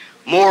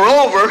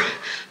 Moreover,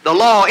 the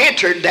law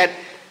entered that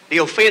the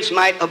offense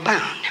might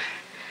abound.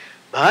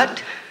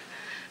 But,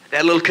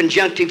 that little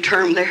conjunctive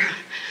term there,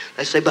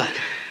 let's say but.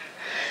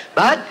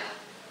 But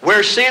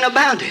where sin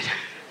abounded,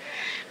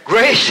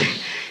 grace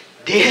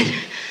did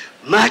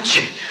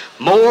much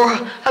more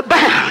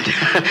abound.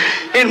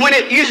 And when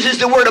it uses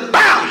the word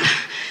abound,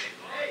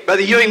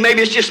 Brother Ewing,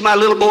 maybe it's just my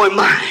little boy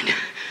mind.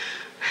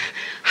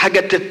 I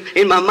got to,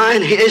 in my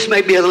mind, this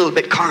may be a little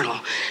bit carnal,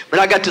 but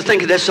I got to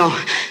think of this song.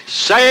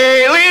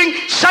 Sailing,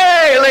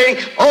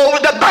 sailing over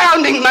the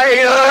bounding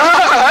main.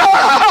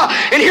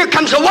 And here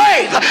comes a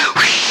wave.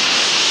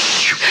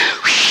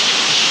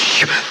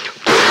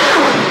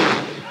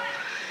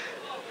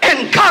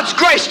 And God's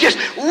grace just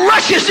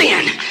rushes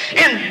in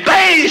and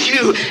bathes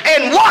you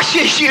and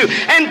washes you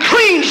and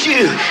cleans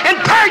you and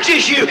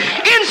purges you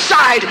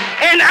inside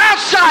and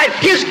outside.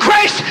 His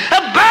grace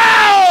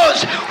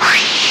abounds.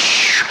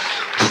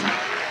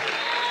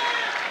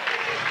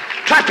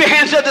 Clap your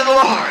hands unto the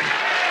Lord.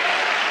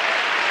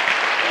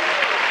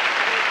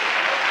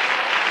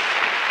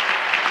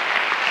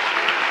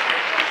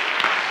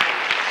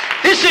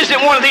 This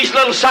isn't one of these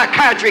little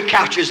psychiatry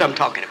couches I'm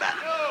talking about.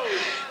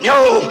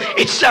 No,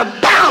 it's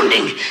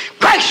abounding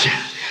grace.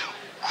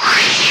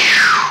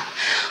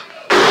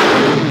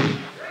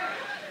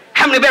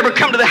 How many have ever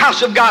come to the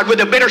house of God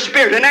with a bitter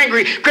spirit, an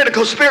angry,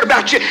 critical spirit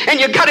about you, and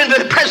you got into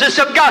the presence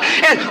of God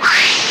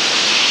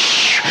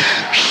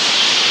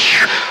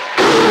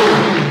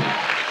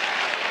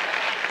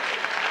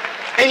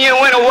and you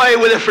went away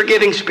with a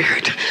forgiving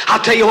spirit? I'll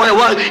tell you what it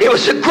was. It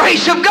was the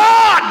grace of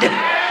God.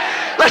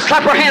 Let's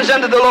clap our hands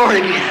unto the Lord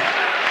again.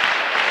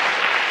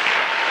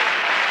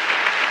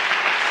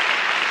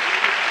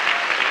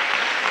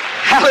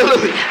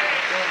 Hallelujah.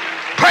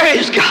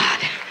 Praise God.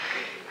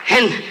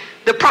 And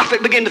the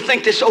prophet began to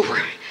think this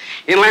over.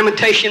 In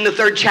Lamentation, the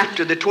 3rd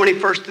chapter, the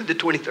 21st to the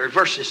 23rd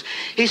verses,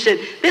 he said,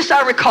 this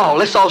I recall.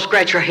 Let's all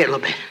scratch our head a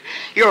little bit.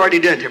 You're already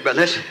done there,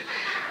 brother.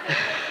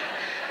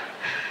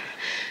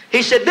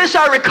 He said, this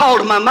I recall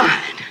to my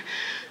mind.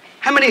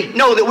 How many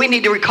know that we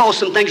need to recall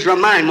some things to our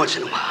mind once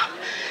in a while?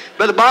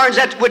 Brother Barnes,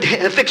 that would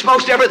fix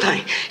most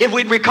everything if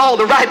we'd recall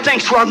the right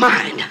things to our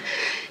mind.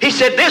 He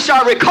said, this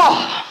I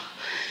recall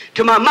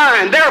to my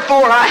mind,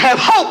 therefore I have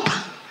hope.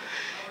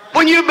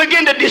 When you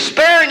begin to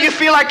despair and you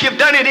feel like you've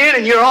done it in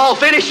and you're all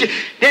finished,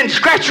 then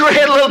scratch your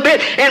head a little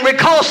bit and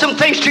recall some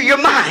things to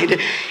your mind.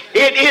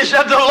 It is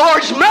of the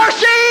Lord's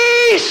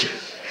mercies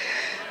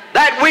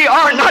that we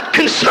are not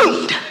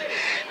consumed,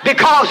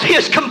 because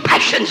His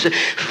compassions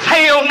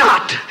fail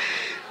not.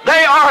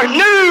 They are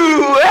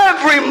new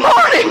every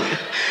morning.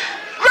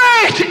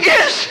 Great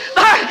is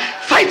thy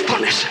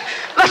faithfulness.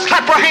 Let's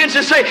clap our hands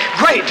and say,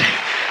 great.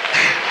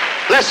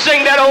 Let's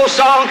sing that old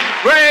song.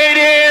 Great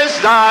is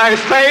thy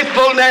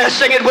faithfulness.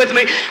 Sing it with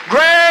me.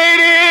 Great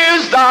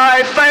is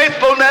thy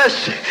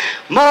faithfulness.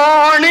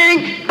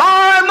 Morning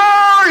by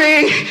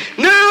morning,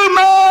 new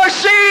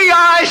mercy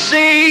I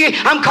see.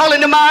 I'm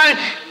calling to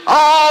mind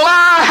all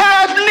I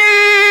have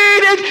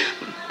needed,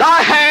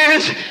 thy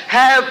hands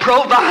have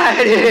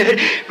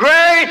provided.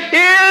 Great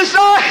is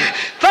thy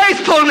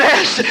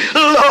faithfulness,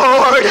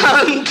 Lord,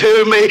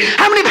 unto me.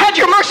 How many have had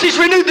your mercies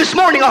renewed this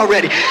morning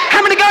already?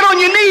 How many got on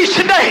your knees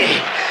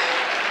today?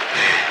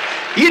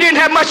 You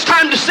didn't have much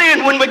time to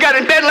sin when we got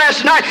in bed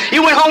last night.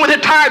 You went home with a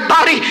tired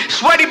body,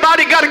 sweaty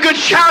body, got a good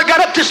shower,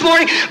 got up this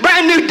morning,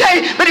 brand new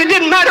day, but it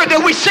didn't matter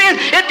that we sinned.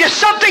 It just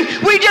something,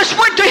 we just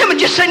went to Him and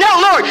just said, no,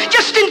 Lord,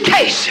 just in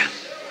case.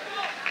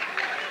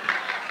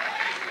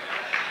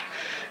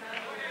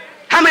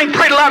 How many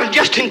prayed a lot of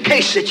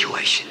just-in-case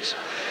situations?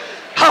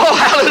 Oh,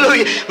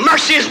 hallelujah.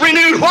 Mercy is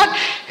renewed what?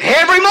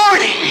 Every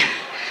morning.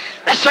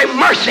 Let's say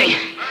mercy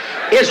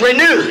is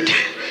renewed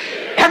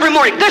every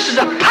morning. This is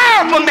a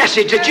powerful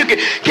message that you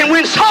can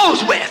win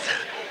souls with.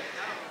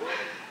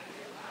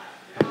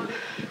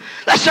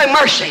 Let's say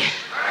mercy.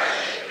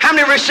 How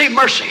many received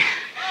mercy?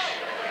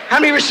 How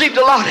many received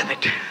a lot of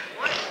it?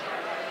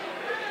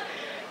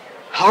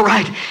 All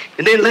right.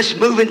 And then let's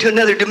move into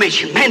another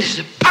dimension. Man, this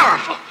is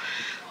powerful.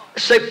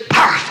 Let's say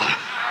powerful.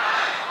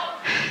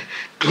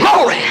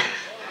 Glory.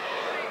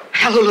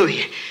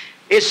 Hallelujah.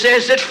 It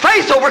says that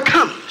faith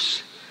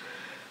overcomes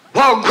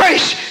while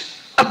grace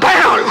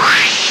abounds.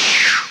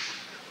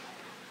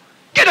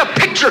 a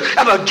picture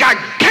of a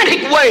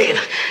gigantic wave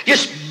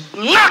just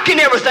knocking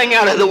everything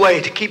out of the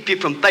way to keep you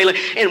from failing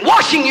and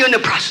washing you in the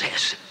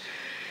process.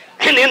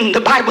 And then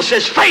the Bible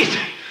says faith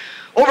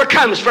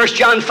overcomes, 1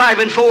 John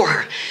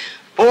 5:4.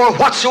 For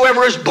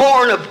whatsoever is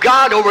born of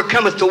God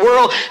overcometh the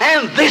world,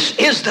 and this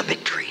is the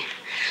victory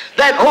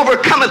that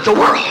overcometh the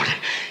world,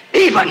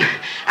 even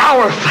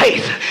our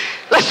faith.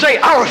 Let's say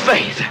our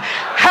faith.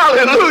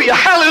 Hallelujah,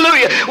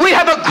 hallelujah. We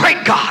have a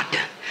great God,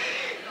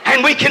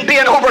 and we can be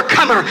an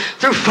overcomer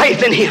through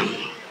faith in Him.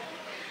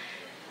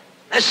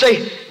 Let's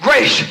say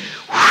grace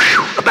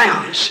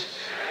abounds.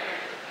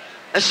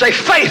 Let's say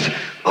faith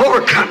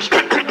overcomes.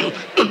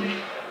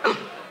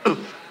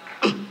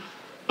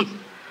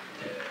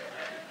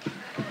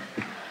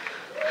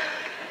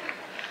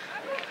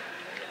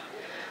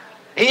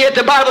 And yet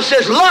the Bible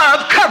says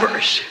love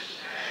covers.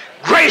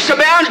 Grace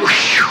abounds.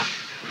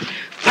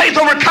 Faith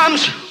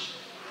overcomes.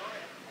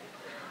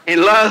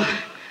 And love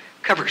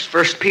covers.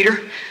 1 Peter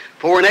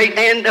 4:8.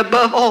 And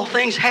above all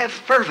things have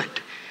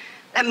fervent.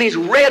 That means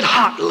red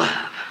hot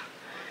love.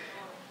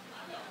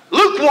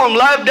 Lukewarm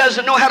love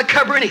doesn't know how to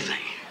cover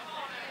anything.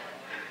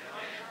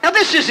 Now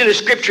this isn't a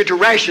scripture to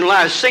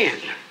rationalize sin.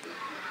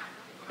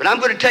 But I'm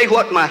going to tell you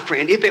what, my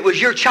friend. If it was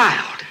your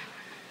child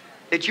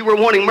that you were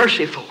wanting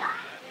mercy for,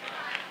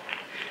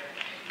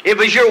 if it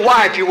was your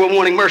wife you were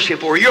wanting mercy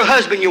for, your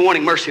husband you're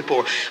wanting mercy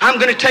for, I'm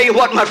going to tell you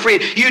what, my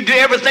friend, you do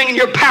everything in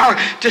your power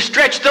to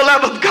stretch the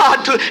love of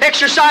God, to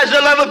exercise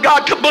the love of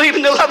God, to believe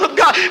in the love of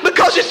God,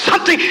 because it's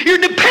something you're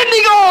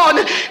depending on.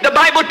 The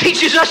Bible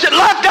teaches us that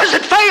love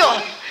doesn't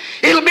fail.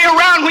 It'll be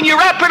around when you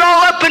wrap it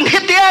all up and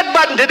hit the add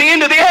button to the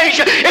end of the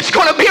age. It's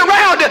going to be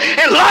around,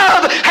 and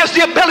love has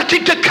the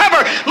ability to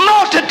cover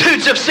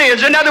multitudes of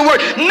sins. In other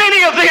words,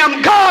 many of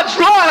them, God's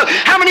love.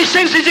 How many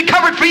sins has He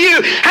covered for you?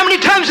 How many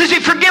times has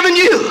He forgiven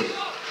you?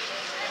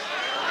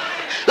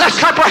 Let's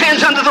clap our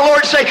hands unto the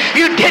Lord and say,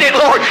 you did it,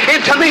 Lord.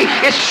 And to me,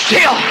 it's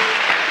still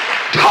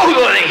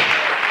totally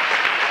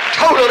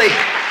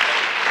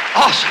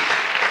awesome.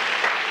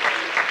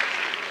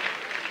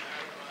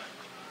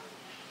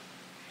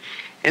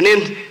 And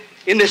then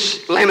in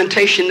this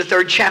Lamentation, the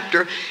 3rd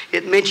chapter,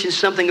 it mentions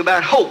something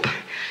about hope.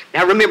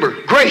 Now remember,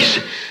 grace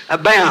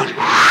abounds.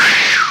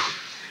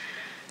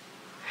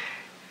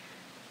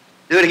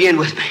 Do it again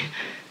with me.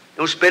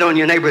 Don't spit on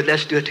your neighbor.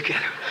 Let's do it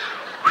together.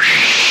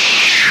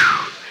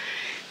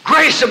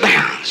 Grace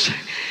abounds.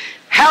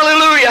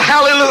 Hallelujah,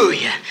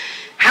 hallelujah.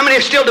 How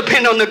many still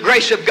depend on the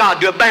grace of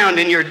God to abound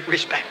in your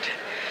respect?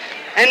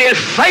 And then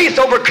faith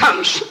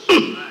overcomes.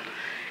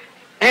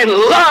 And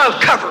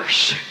love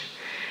covers.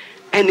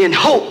 And then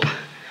hope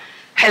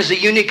has the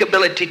unique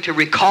ability to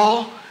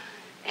recall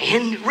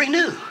and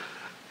renew.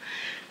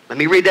 Let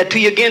me read that to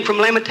you again from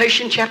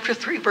Lamentation chapter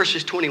 3,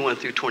 verses 21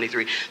 through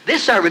 23.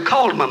 This I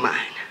recall to my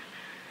mind.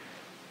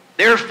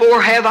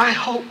 Therefore have I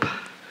hope.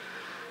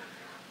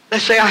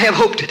 Let's say I have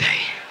hope today.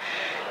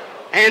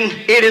 And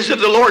it is of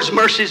the Lord's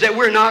mercies that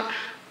we're not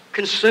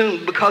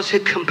consumed, because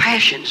His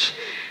compassions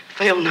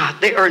fail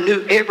not. They are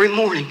new every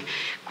morning.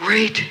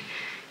 Great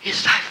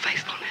is thy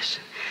faithfulness.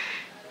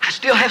 I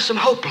still have some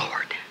hope,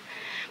 Lord.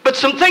 But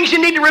some things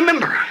you need to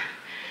remember.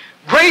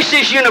 Grace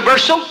is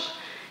universal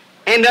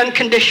and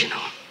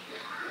unconditional.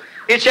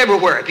 It's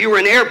everywhere. If you were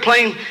in an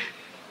airplane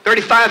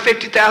 35,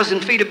 50,000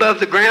 feet above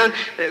the ground,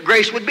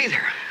 grace would be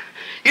there.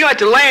 You don't have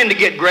to land to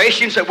get grace.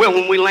 You can say, well,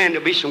 when we land,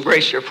 there'll be some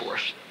grace here for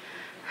us.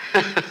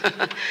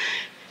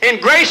 And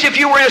grace, if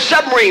you were in a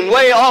submarine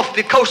way off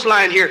the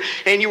coastline here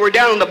and you were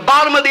down on the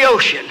bottom of the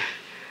ocean,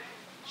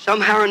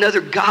 somehow or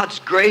another, God's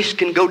grace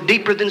can go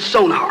deeper than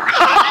sonar.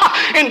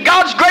 And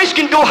God's grace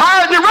can go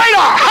higher than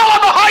radar.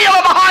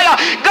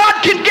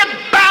 God can get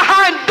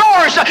behind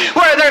doors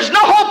where there's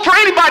no hope for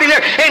anybody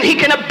there, and He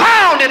can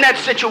abound in that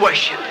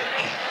situation.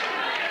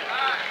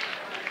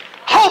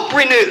 Hope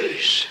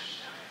renews.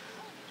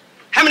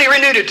 How many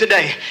renewed it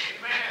today?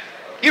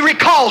 You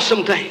recall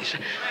some things.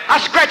 I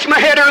scratched my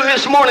head early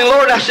this morning,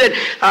 Lord. I said,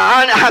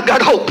 I've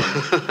got hope.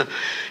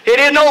 It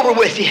isn't over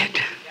with yet.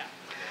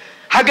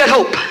 I've got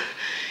hope.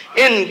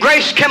 And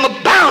grace came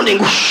abounding.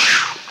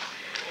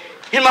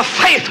 And my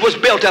faith was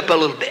built up a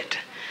little bit.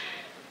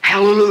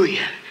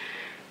 Hallelujah.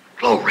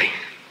 Glory.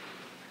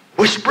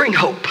 Whispering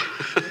hope.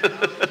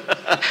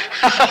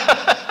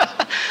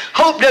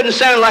 Hope doesn't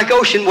sound like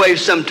ocean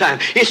waves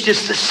sometimes. It's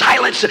just the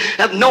silence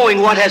of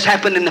knowing what has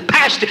happened in the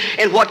past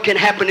and what can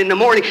happen in the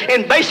morning.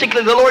 And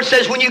basically the Lord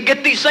says when you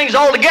get these things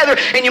all together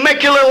and you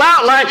make your little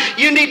outline,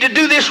 you need to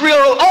do this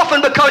real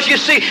often, because you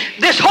see,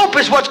 this hope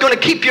is what's going to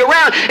keep you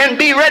around and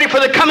be ready for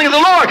the coming of the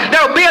Lord.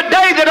 There will be a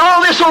day that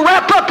all this will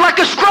wrap up like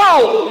a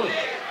scroll.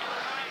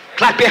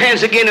 Clap your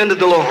hands again unto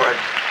the Lord.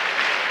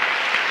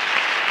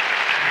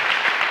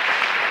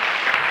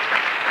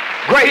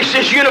 Grace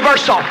is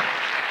universal.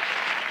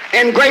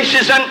 And grace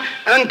is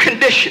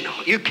unconditional.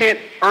 You can't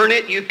earn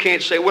it. You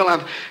can't say, well,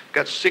 I've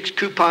got 6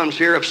 coupons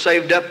here I've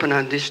saved up, and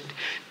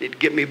it'd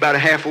get me about a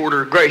half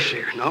order of grace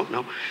here. No.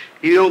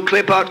 You don't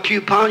clip out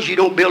coupons. You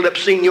don't build up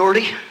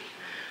seniority.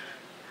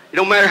 It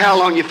don't matter how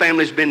long your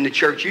family's been in the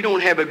church. You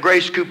don't have a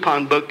grace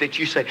coupon book that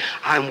you say,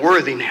 I'm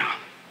worthy now.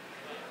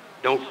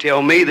 Don't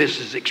tell me this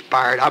is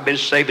expired. I've been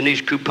saving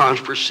these coupons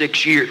for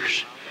 6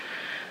 years.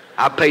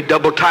 I paid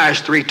double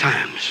tithes 3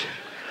 times.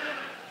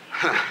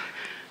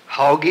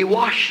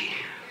 Hoggy-washy.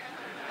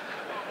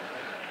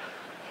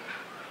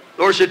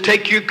 Lord said,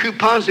 take your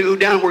coupons and go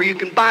down where you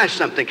can buy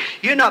something.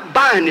 You're not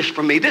buying this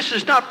from me. This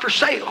is not for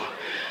sale.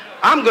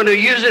 I'm going to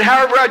use it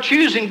however I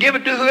choose and give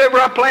it to whoever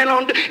I plan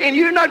on, and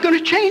you're not going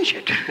to change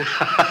it.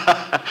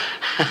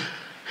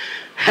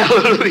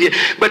 Hallelujah.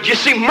 But you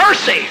see,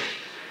 mercy,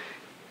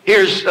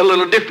 here's a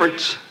little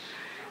difference.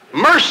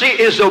 Mercy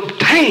is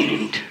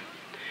obtained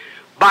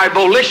by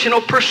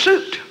volitional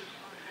pursuit.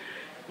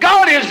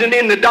 God isn't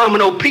in the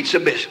domino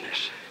pizza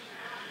business.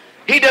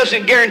 He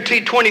doesn't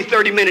guarantee 20,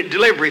 30-minute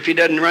delivery if he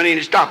doesn't run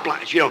any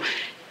stoplights, you know.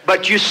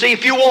 But you see,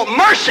 if you want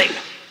mercy,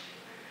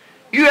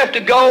 you have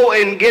to go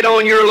and get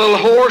on your little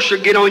horse or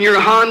get on your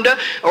Honda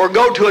or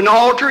go to an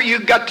altar.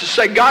 You've got to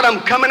say, God,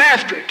 I'm coming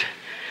after it.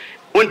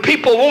 When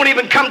people won't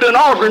even come to an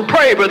altar and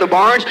pray, Brother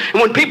Barnes, and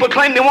when people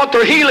claim they want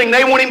their healing,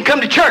 they won't even come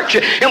to church.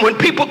 And when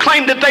people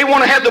claim that they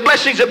want to have the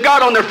blessings of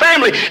God on their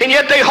family, and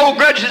yet they hold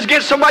grudges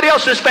against somebody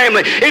else's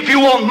family. If you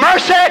want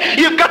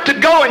mercy, you've got to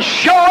go and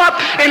show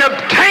up and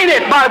obtain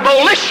it by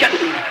volition.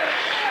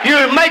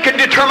 You make a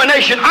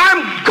determination,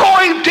 I'm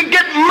going to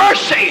get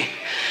mercy.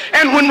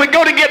 And when we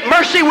go to get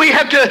mercy, we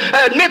have to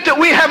admit that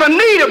we have a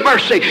need of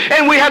mercy.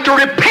 And we have to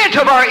repent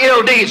of our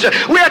ill deeds.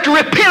 We have to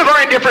repent of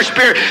our indifferent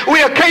spirit. We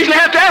occasionally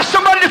have to ask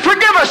somebody to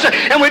forgive us.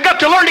 And we've got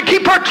to learn to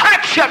keep our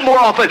trap shut more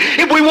often.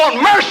 If we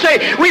want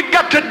mercy, we've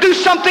got to do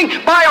something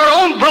by our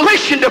own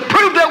volition to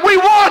prove that we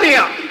want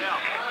Him.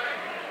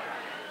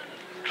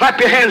 Clap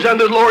your hands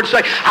under the Lord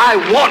and say,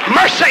 I want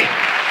mercy.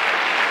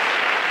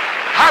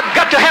 I've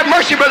got to have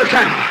mercy, Brother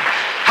Campbell.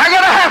 I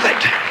got to have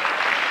it.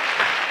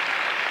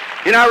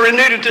 And I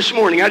renewed it this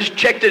morning. I just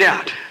checked it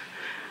out.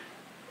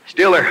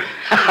 Still there.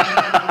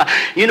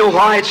 You know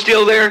why it's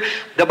still there?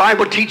 The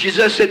Bible teaches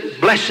us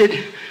that blessed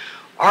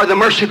are the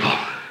merciful,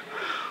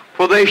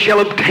 for they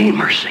shall obtain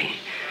mercy.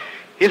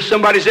 If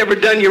somebody's ever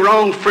done you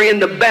wrong, friend,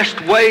 the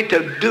best way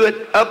to do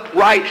it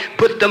upright,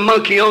 put the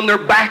monkey on their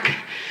back,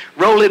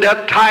 roll it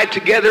up, tie it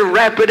together,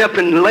 wrap it up,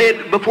 and lay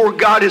it before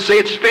God and say,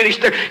 it's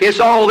finished there. It's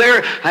all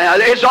there.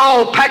 It's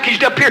all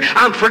packaged up here.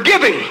 I'm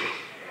forgiving.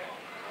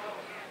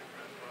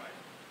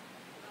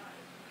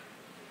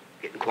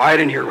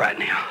 Quiet in here right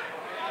now.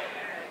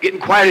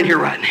 Getting quiet in here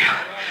right now.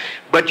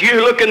 But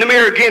you look in the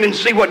mirror again and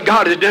see what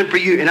God has done for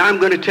you. And I'm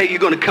going to tell you, you're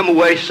going to come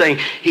away saying,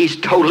 He's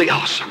totally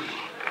awesome.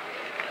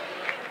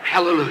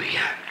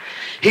 Hallelujah.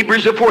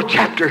 Hebrews, the 4th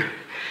chapter,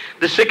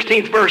 the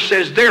 16th verse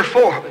says,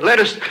 therefore, let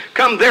us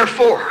come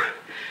therefore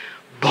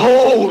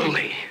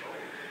boldly.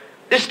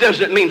 This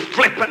doesn't mean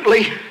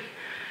flippantly.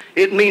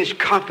 It means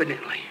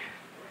confidently.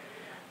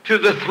 To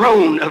the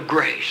throne of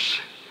grace.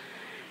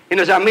 And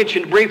as I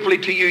mentioned briefly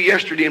to you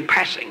yesterday in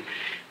passing,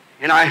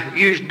 and I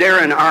used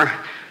Darren, our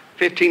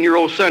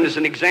 15-year-old son, as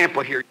an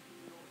example here.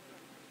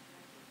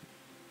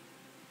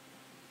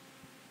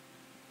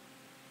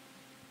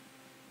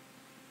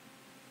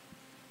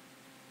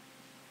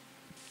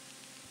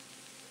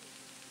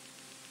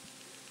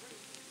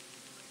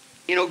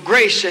 You know,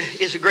 grace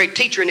is a great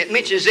teacher, and it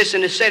mentions this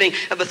in the setting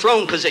of a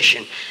throne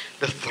position.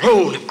 The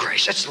throne of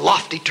grace. That's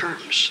lofty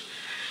terms.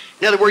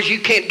 In other words,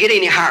 you can't get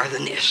any higher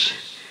than this.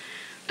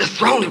 The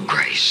throne of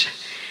grace.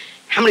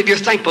 How many of you are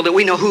thankful that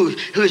we know who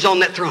is on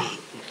that throne?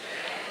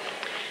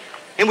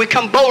 And we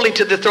come boldly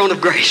to the throne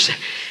of grace.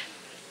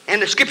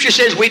 And the scripture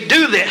says we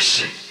do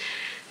this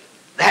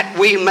that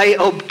we may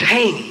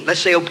obtain. Let's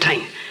say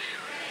obtain.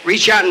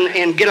 Reach out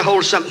and get a hold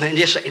of something and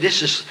just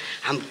say,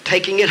 I'm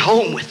taking it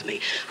home with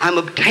me. I'm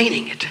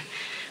obtaining it.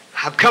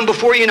 I've come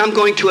before you and I'm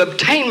going to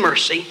obtain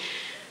mercy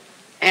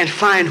and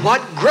find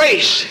what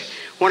grace.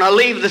 When I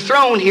leave the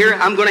throne here,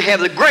 I'm going to have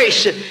the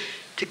grace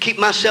to keep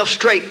myself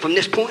straight from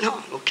this point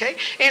on, okay?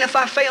 And if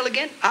I fail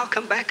again, I'll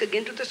come back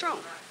again to the throne.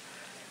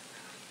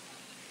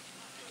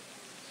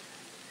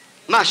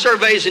 My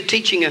surveys and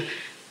teaching of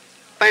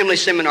family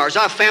seminars,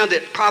 I've found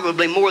that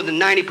probably more than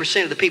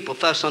 90% of the people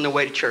fuss on their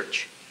way to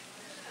church.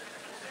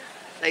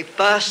 They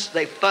fuss.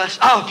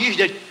 Oh, you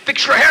just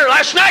fixed your hair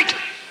last night.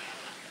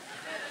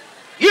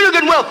 You knew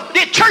good and well,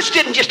 the church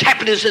didn't just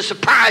happen as a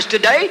surprise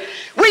today.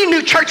 We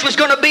knew church was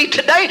going to be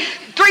today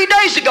 3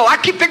 days ago. I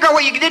keep figuring out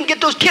why you didn't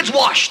get those kids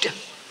washed.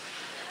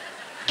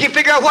 Can't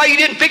figure out why you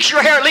didn't fix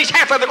your hair, at least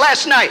half of it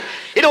last night.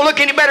 It don't look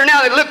any better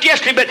now than it looked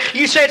yesterday, but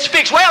you say it's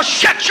fixed. Well,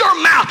 shut your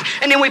mouth.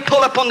 And then we pull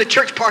up on the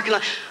church parking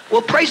lot.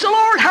 Well, praise the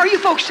Lord. How are you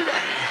folks today?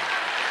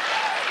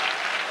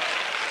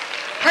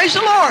 Praise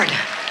the Lord.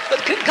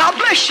 But God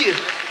bless you.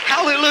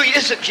 Hallelujah.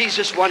 Isn't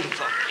Jesus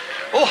wonderful?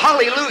 Oh,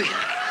 hallelujah.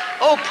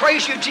 Oh,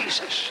 praise you,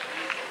 Jesus.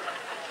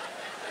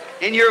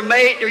 And your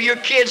mate or your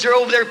kids are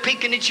over there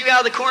peeking at you out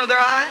of the corner of their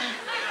eye.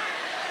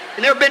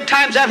 And there have been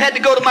times I've had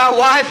to go to my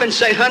wife and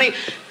say, honey,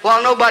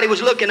 while nobody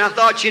was looking, I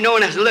thought, you know,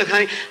 and I said, look,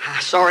 honey,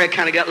 sorry, I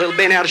kind of got a little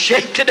bent out of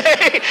shape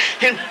today.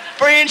 And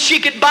friend, she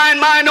could bind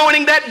my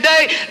anointing that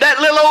day.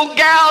 That little old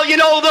gal, you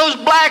know, those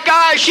black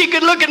eyes, she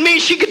could look at me,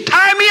 she could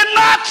tie me in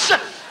knots.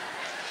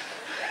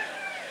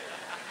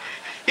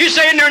 You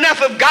say, isn't there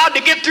enough of God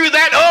to get through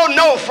that? Oh,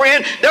 no,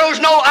 friend.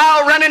 There's no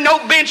aisle running, no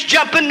bench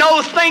jumping,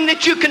 no thing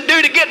that you can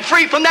do to get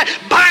free from that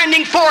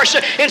binding force.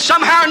 And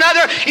somehow or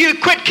another, you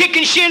quit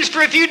kicking shins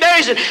for a few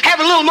days and have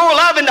a little more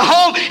love in the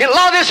home. And a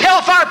lot of this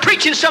hellfire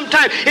preaching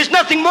sometimes is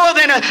nothing more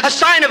than a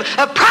sign of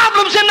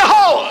problems in the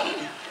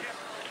home.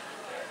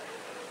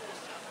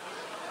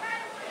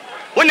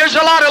 When there's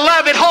a lot of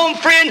love at home,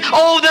 friend,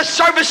 oh, the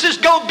services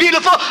go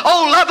beautiful.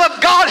 Oh, love of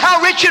God,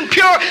 how rich and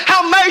pure,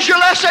 how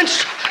measureless, and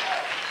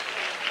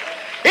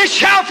it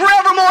shall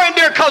forevermore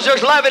endure, because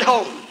there's love at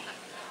home.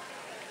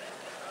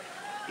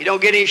 You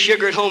don't get any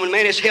sugar at home, and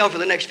man, it's hell for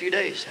the next few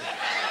days.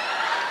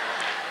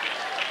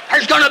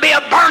 There's going to be a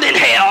burning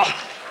hell.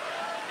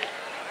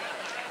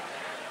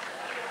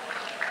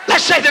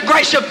 Let's say the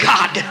grace of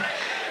God.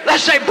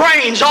 Let's say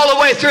brains all the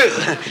way through.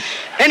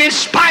 And in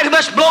spite of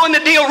us blowing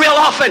the deal real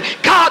often,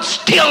 God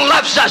still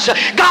loves us.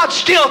 God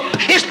still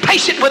is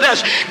patient with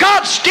us.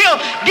 God still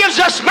gives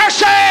us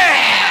mercy.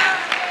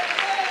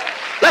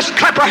 Let's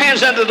clap our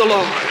hands unto the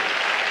Lord.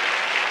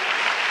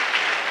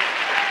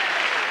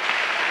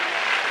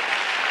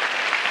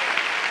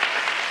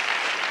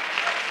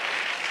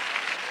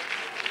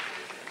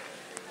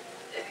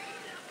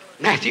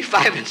 Matthew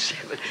 5 and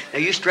 7. Now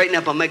you straighten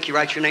up, I'll make you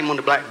write your name on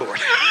the blackboard.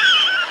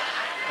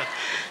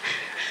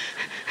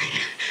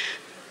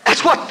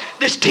 That's what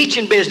this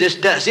teaching business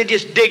does. It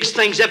just digs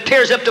things up,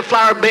 tears up the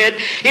flower bed,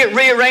 it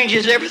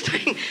rearranges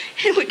everything,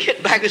 and we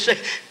get back and say,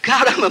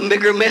 God, I'm a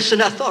bigger mess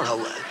than I thought I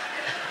was.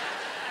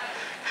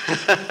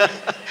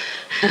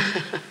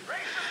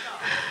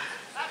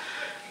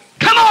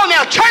 Come on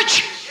now,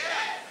 church.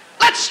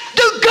 Let's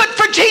do good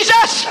for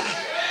Jesus.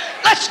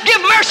 Let's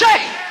give mercy.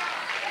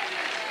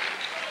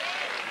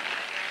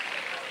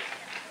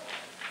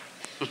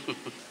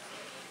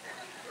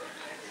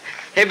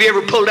 Have you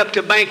ever pulled up to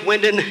a bank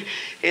window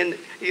and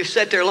you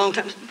sat there a long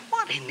time?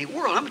 What in the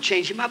world? I'm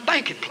changing my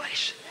banking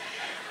place.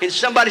 And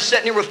somebody's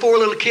sitting there with 4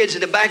 little kids in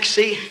the back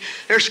seat.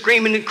 They're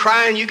screaming and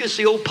crying. You can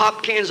see old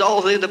pop cans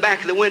all in the back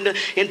of the window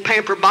and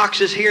pamper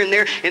boxes here and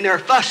there, and they're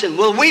fussing.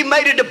 Well, we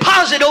made a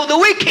deposit over the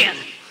weekend.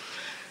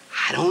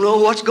 I don't know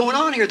what's going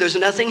on here. There's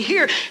nothing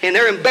here. And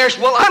they're embarrassed.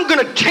 Well, I'm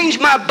going to change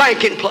my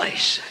banking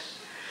place.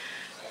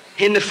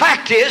 And the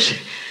fact is,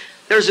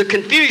 there's a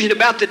confusion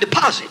about the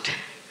deposit.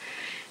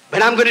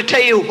 But I'm going to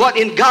tell you what,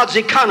 in God's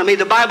economy,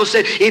 the Bible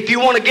said, if you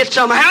want to get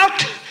some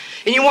out,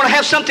 and you want to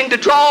have something to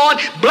draw on,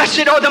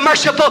 blessed are the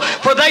merciful,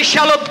 for they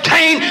shall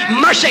obtain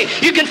mercy.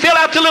 You can fill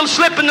out the little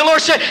slip, and the Lord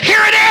said,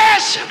 here it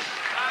is.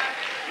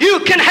 You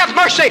can have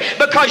mercy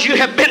because you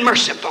have been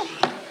merciful.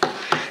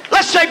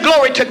 Let's say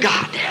glory to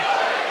God.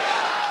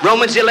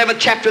 Romans 11th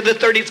chapter, the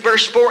 30th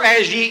verse, for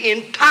as ye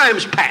in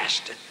times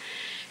past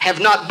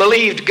have not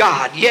believed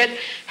God, yet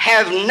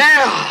have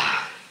now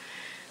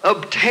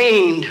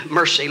obtained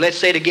mercy. Let's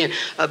say it again,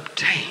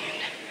 obtained.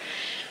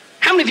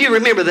 How many of you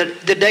remember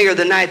the day or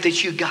the night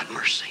that you got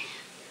mercy?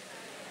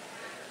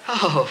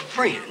 Oh,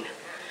 friend.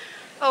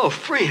 Oh,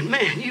 friend,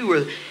 man, you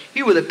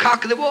were the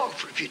cock of the walk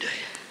for a few days.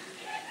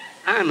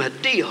 I'm a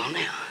deal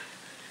now.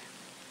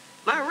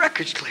 My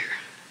record's clear.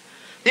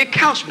 The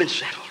account's been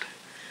settled.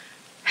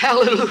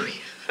 Hallelujah.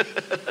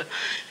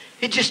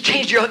 It just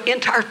changed your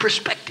entire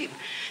perspective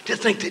to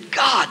think that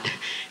God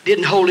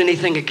didn't hold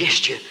anything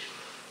against you.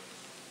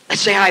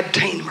 Let's say I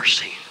obtained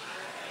mercy.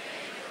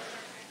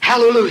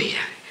 Hallelujah.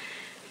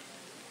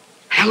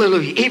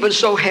 Hallelujah. Even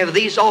so have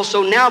these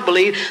also now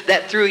believed,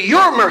 that through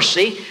your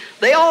mercy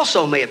they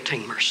also may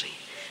obtain mercy.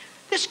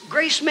 This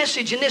grace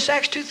message and this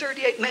Acts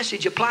 2:38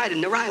 message applied in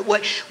the right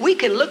way. We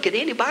can look at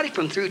anybody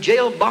from through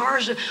jail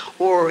bars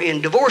or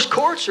in divorce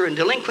courts or in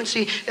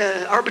delinquency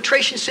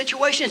arbitration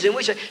situations, and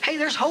we say, hey,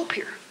 there's hope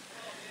here.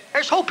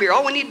 There's hope here.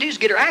 All we need to do is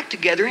get our act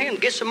together and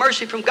get some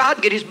mercy from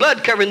God, get His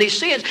blood covering these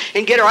sins,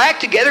 and get our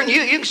act together, and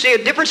you can see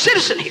a different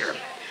citizen here.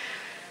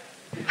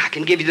 I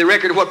can give you the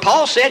record of what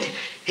Paul said.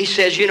 He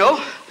says,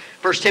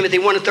 1 Timothy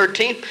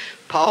 1:13,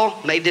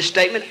 Paul made this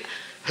statement,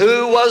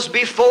 who was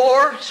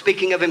before,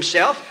 speaking of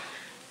himself,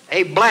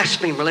 a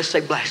blasphemer. Let's say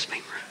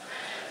blasphemer.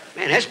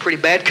 Man, that's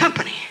pretty bad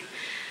company.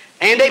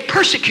 And a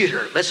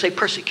persecutor. Let's say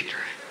persecutor.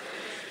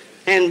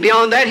 And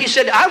beyond that, he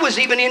said, I was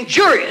even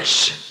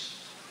injurious.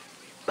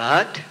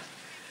 But,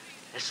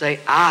 let's say,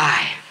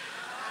 I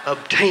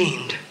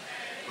obtained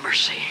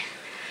mercy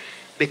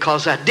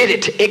because I did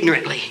it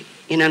ignorantly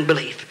in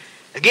unbelief.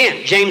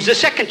 Again, James the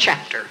 2nd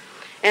chapter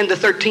and the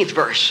 13th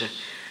verse.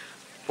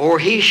 For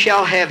he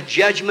shall have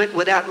judgment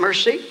without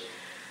mercy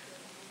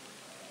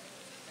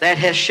that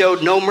has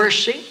showed no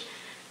mercy,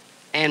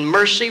 and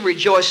mercy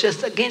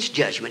rejoiceth against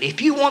judgment.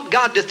 If you want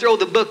God to throw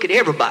the book at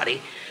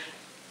everybody,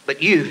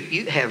 but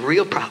you have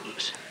real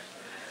problems.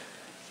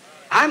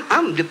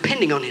 I'm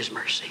depending on His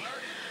mercy.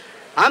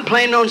 I'm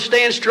planning on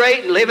staying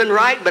straight and living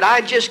right, but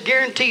I just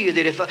guarantee you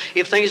that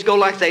if things go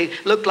like they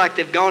look like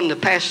they've gone in the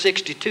past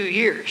 62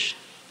 years,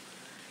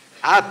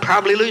 I'd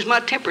probably lose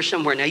my temper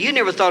somewhere. Now, you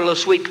never thought a little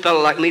sweet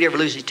fellow like me to ever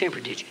lose his temper,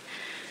 did you?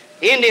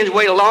 Indians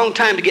wait a long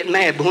time to get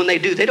mad, but when they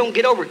do, they don't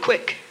get over it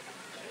quick.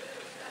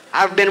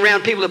 I've been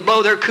around people that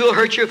blow their cool,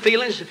 hurt your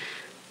feelings.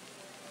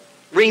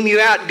 ream you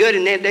out good,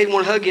 and then they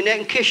want to hug your neck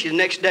and kiss you the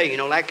next day,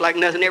 act like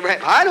nothing ever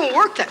happened. I don't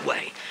work that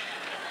way.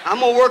 I'm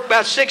going to work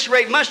about 6 or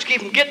 8 months to keep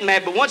them getting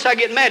mad, but once I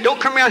get mad,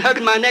 don't come around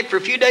hugging my neck for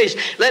a few days.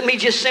 Let me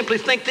just simply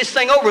think this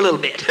thing over a little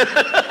bit.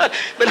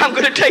 But I'm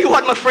going to tell you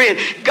what, my friend,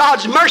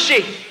 God's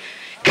mercy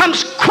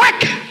comes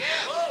quick.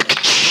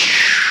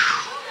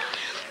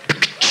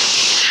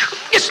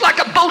 It's like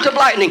a bolt of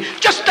lightning.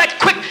 Just that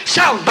quick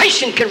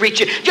salvation can reach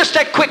you. Just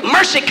that quick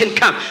mercy can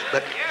come.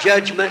 But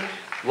judgment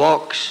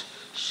walks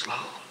slow.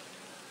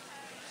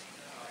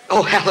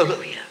 Oh,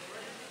 hallelujah.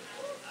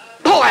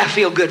 Boy, I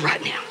feel good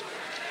right now.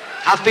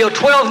 I feel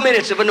 12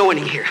 minutes of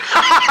anointing here.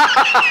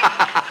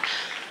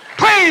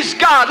 Praise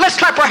God. Let's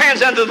clap our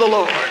hands unto the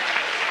Lord.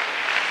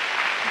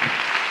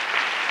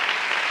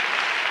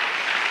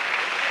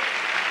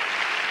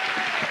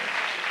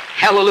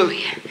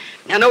 Hallelujah.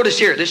 Now notice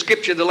here, the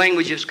scripture, the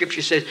language of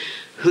scripture says,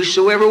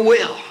 whosoever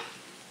will.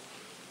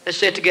 Let's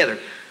say it together.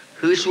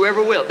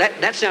 Whosoever will.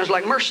 That sounds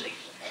like mercy.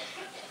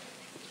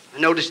 I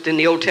noticed in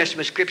the Old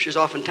Testament scriptures,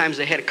 oftentimes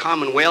they had a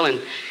common well,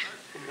 and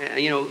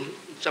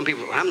some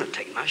people, well, I'm not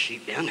taking my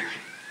sheep down there.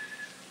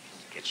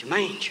 Get your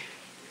mange.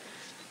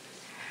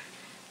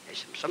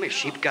 Some of your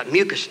sheep got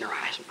mucus in their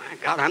eyes. My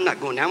God, I'm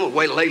not going down. I'm going to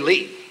wait till they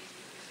leave.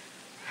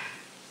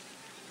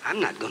 I'm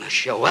not going to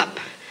show up.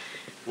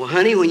 Well,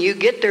 honey, when you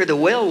get there, the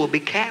well will be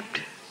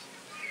capped.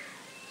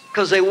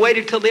 Because they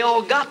waited till they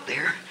all got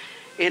there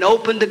and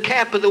opened the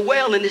cap of the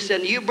well, and they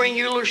said, you bring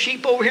your little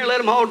sheep over here and let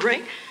them all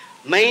drink.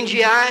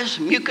 Mangy eyes,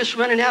 mucus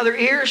running out of their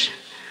ears,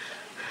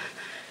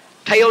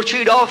 tail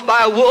chewed off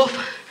by a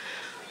wolf,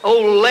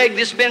 old leg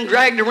that's been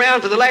dragged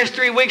around for the last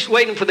 3 weeks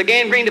waiting for the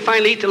gangrene to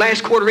finally eat the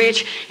last 1/4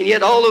 inch, and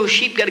yet all those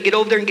sheep got to get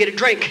over there and get a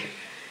drink.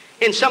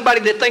 And somebody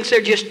that thinks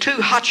they're just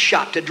too hot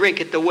shot to drink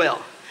at the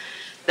well.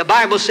 The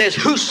Bible says,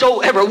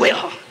 whosoever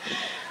will.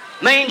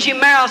 Mangy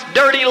mouth,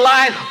 dirty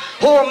life,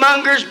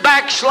 whoremongers,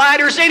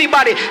 backsliders,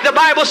 anybody. The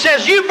Bible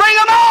says, you bring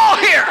them all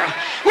here.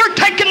 We're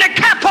taking the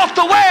cap off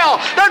the well.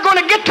 They're going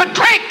to get to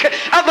drink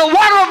of the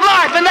water of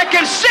life, and they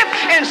can sip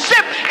and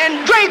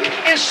drink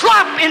and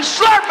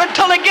slurp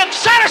until they get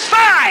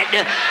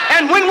satisfied.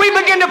 And when we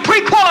begin to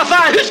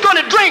pre-qualify who's going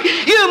to drink,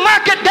 you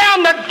mark it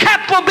down, the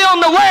cap will be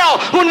on the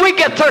well when we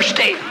get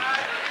thirsty.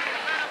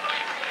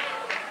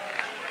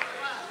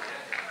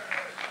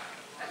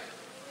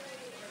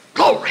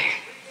 Glory.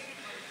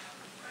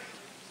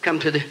 Come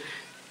to the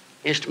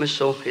instruments.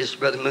 So his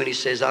brother Mooney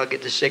says, I'll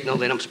get the signal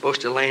that I'm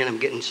supposed to land. I'm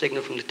getting the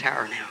signal from the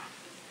tower now.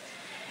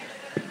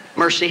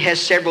 Mercy has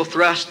several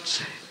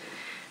thrusts.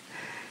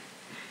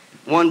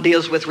 One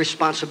deals with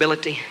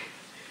responsibility.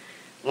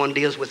 One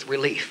deals with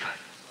relief.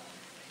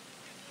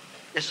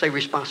 Let's say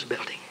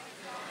responsibility.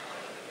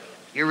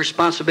 Your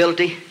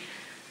responsibility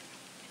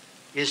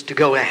is to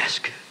go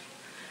ask.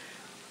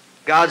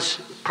 God's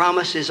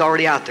promise is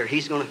already out there.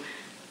 He's going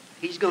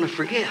to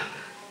forgive.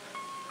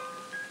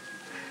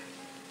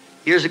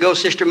 Years ago,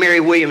 Sister Mary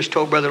Williams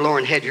told Brother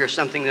Loren Hedger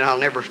something that I'll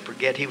never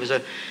forget. He was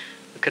a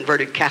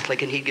converted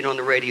Catholic, and he'd get on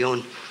the radio,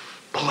 and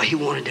boy, he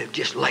wanted to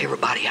just lay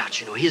everybody out.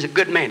 He's a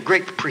good man,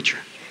 great preacher.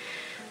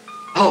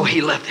 Oh,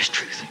 he loved this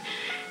truth.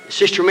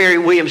 Sister Mary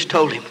Williams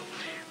told him,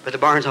 Brother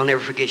Barnes, I'll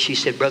never forget, she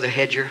said, Brother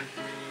Hedger,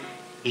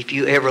 if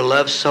you ever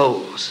love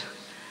souls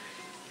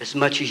as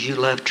much as you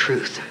love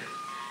truth,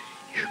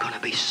 you're going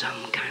to be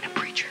some kind of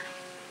preacher.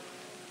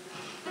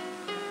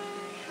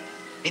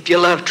 If you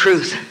love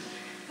truth,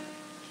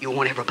 you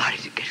want everybody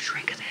to get a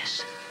drink of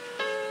this.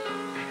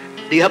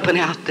 The up and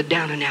out, the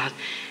down and out,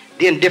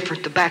 the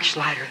indifferent, the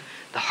backslider,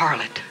 the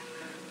harlot.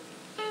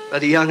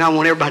 Brother Young, I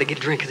want everybody to get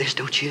a drink of this,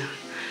 don't you?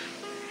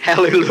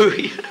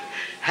 Hallelujah.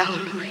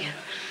 Hallelujah.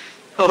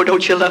 Oh,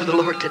 don't you love the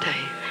Lord today?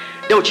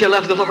 Don't you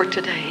love the Lord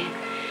today?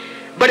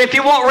 But if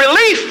you want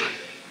relief,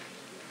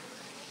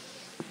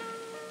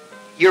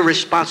 your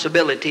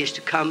responsibility is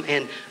to come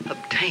and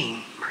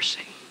obtain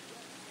mercy.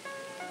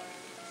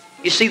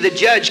 You see, the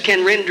judge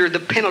can render the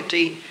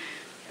penalty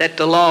that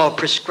the law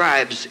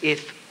prescribes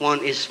if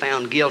one is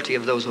found guilty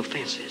of those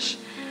offenses.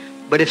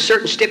 But if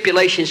certain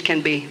stipulations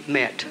can be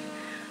met,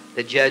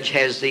 the judge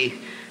has the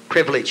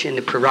privilege and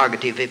the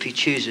prerogative, if he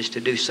chooses to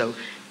do so,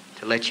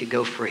 to let you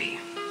go free.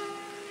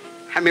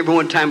 I remember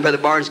one time Brother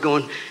Barnes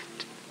going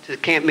to the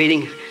camp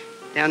meeting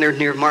down there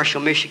near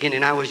Marshall, Michigan,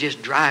 and I was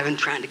just driving,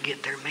 trying to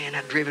get there. Man,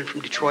 I'd driven from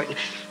Detroit, and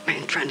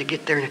man, trying to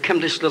get there, and I come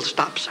to this little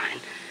stop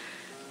sign.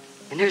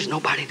 And there's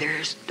nobody there.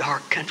 It's a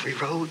dark country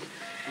road.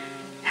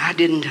 I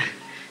didn't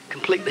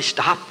completely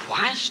stop.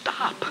 Why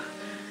stop?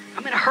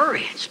 I'm in a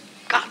hurry. It's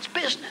God's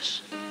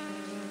business.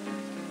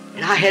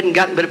 And I hadn't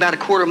gotten but about a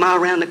 1/4 mile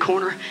around the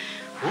corner.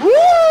 Woo!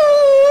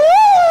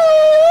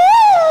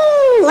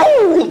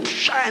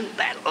 Shine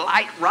that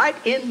light right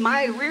in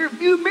my rear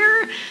view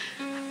mirror.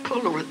 I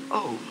pulled over.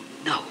 Oh,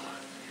 no.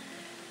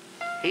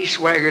 He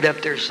swaggered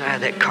up there side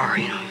of that car,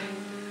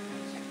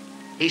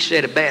 He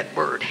said a bad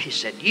word. He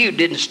said, you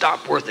didn't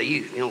stop worth of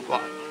you. You know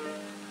what?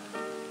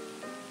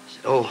 I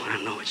said, oh, I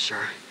know it,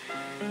 sir.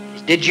 He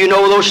said, did you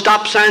know those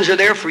stop signs are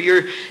there for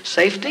your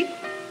safety?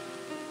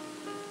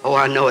 Oh,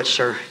 I know it,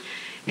 sir.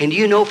 And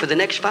you know, for the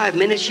next 5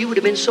 minutes, you would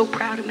have been so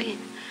proud of me.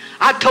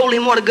 I told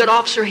him what a good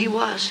officer he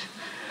was.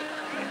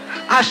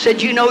 I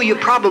said, you know, you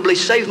probably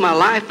saved my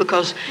life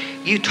because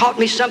you taught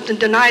me something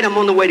tonight. I'm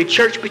on the way to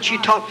church, but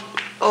you taught...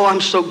 Oh,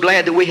 I'm so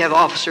glad that we have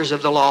officers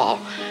of the law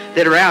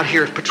that are out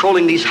here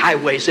patrolling these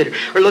highways, that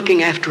are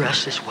looking after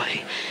us this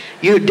way.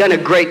 You've done a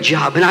great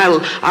job, and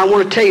I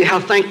want to tell you how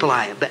thankful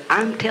I am. But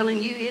I'm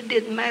telling you, it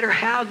didn't matter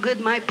how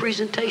good my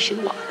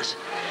presentation was.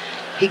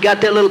 He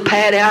got that little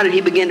pad out, and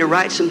he began to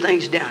write some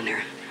things down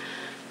there.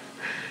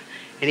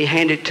 And he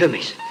handed it to me.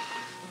 He said,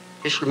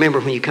 just remember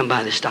when you come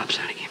by the stop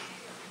sign again.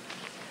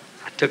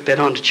 I took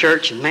that on to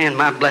church, and man,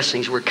 my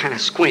blessings were kind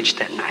of squinched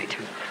that night.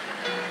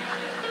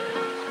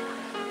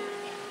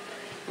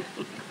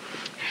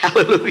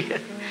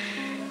 Hallelujah.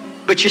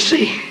 But you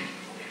see,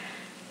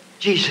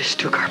 Jesus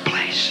took our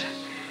place.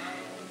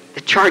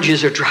 The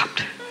charges are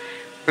dropped.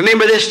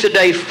 Remember this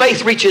today.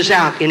 Faith reaches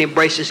out and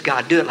embraces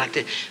God. Do it like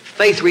this.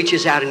 Faith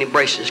reaches out and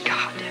embraces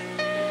God.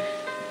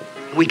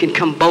 We can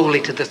come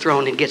boldly to the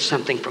throne and get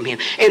something from Him.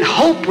 And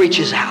hope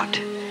reaches out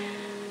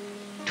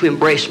to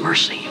embrace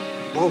mercy.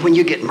 Boy, when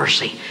you get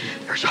mercy,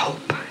 there's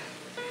hope.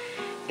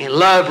 And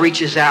love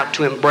reaches out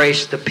to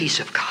embrace the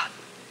peace of God,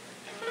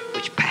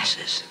 which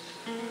passes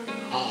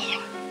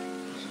all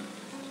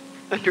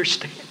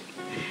understanding.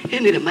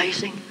 Isn't it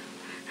amazing?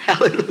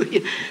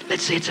 Hallelujah.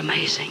 Let's say it's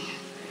amazing.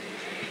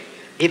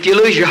 If you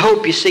lose your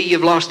hope, you see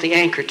you've lost the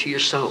anchor to your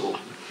soul.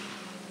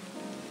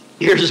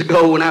 Years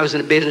ago when I was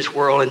in the business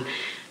world, and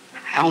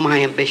all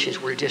my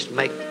ambitions were just to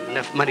make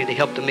enough money to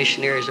help the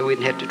missionaries so we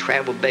didn't have to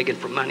travel begging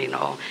for money and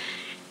all.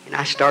 And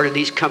I started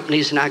these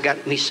companies, and I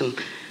got me some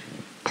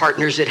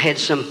partners that had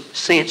some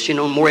sense, you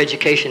know, more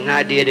education than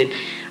I did. And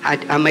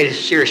I made a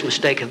serious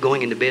mistake of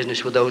going into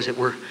business with those that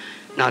were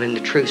not in the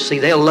truth. See,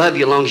 they'll love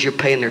you as long as you're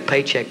paying their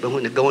paycheck, but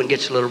when the going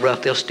gets a little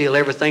rough, they'll steal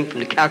everything from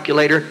the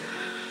calculator.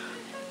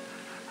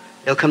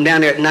 They'll come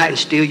down there at night and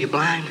steal you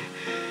blind.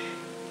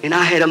 And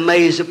I had a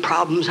maze of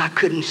problems I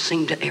couldn't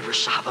seem to ever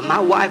solve them. My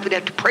wife would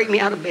have to pray me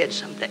out of bed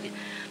someday.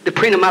 The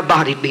print of my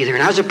body would be there.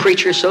 And I was a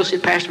preacher,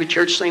 associate pastor of a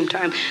church, same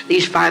time.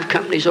 These 5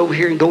 companies over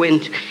here, and go in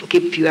and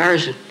keep a few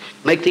hours and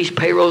make these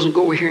payrolls and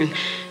go over here and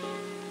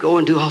go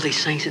and do all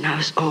these things. And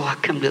I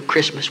come to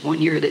Christmas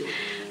one year that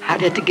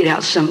I'd have to get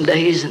out some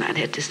days, and I'd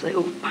have to say,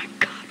 oh my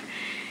God,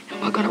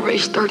 am I going to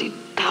raise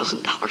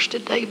 $30,000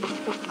 today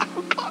before 5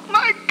 o'clock?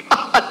 My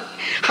God.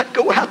 I'd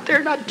go out there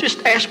and I'd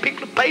just ask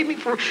people to pay me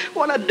for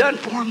what I'd done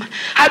for them.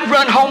 I'd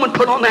run home and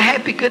put on the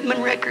Happy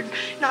Goodman record.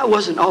 And I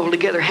wasn't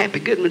altogether Happy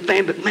Goodman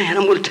fan, but man,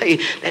 I'm going to tell you,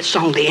 that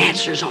song, The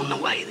Answer's on the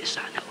way, this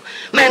I know.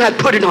 Man, I'd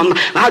put it on.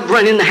 I'd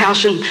run in the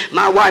house, and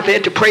my wife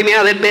had to pray me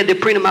out of that bed to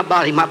print in my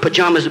body. My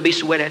pajamas would be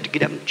so wet I had to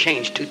get up and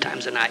change 2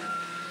 times a night.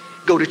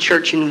 Go to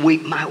church and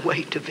weep my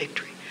way to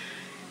victory.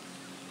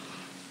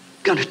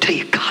 Gonna tell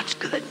you, God's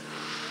good.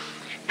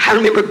 I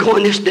remember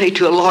going this day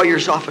to a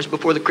lawyer's office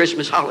before the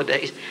Christmas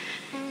holidays.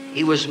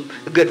 He was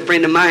a good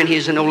friend of mine.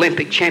 He's an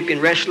Olympic champion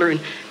wrestler,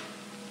 and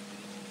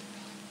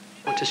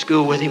went to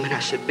school with him. And I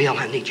said, Bill,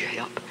 I need your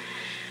help.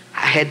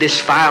 I had this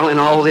file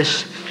and all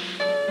this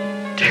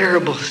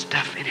terrible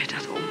stuff in it. I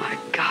thought, oh my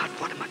God,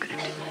 what am I going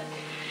to do?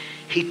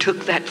 He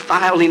took that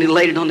file and he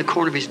laid it on the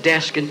corner of his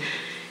desk, and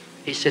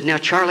he said, now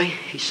Charlie,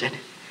 he said,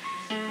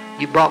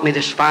 you brought me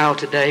this file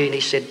today, and he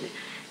said,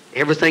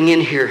 everything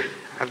in here,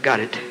 I've got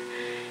it.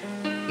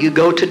 You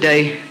go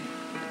today,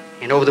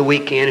 and over the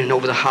weekend and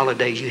over the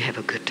holidays, you have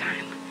a good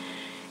time.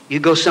 You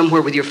go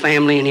somewhere with your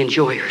family and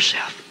enjoy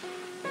yourself.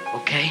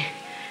 Okay?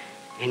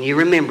 And you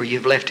remember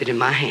you've left it in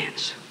my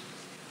hands.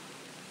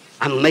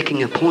 I'm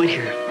making a point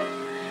here.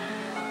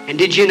 And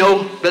did you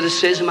know, Brother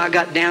Sism, I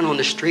got down on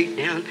the street,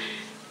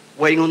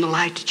 waiting on the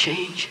light to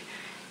change.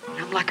 And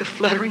I'm like a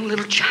fluttering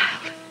little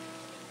child.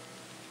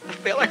 I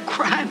felt like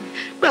crying.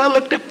 But I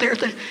looked up there at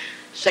the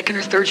 2nd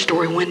or 3rd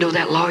story window of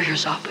that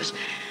lawyer's office.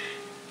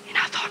 And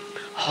I thought,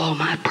 all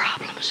my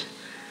problems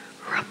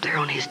were up there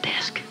on his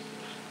desk.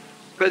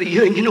 Brother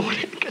Ewing, you know what?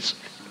 I was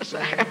so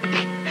happy.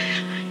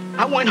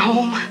 I went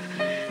home.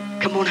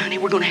 Come on, honey,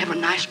 we're going to have a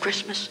nice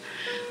Christmas.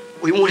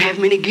 We won't have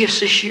many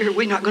gifts this year.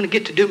 We're not going to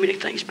get to do many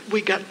things, but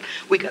we got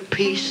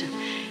peace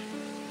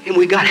and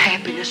we got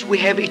happiness. We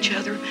have each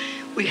other.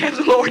 We have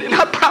the Lord. And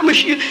I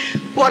promise you,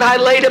 what I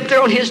laid up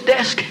there on his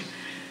desk,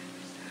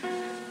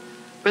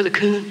 Brother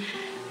Kuhn,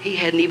 he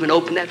hadn't even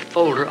opened that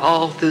folder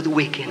all through the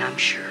weekend, I'm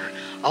sure.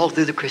 All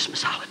through the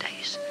Christmas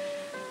holidays.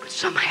 But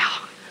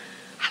somehow,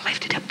 I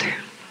left it up there.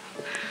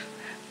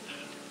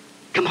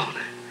 Come on.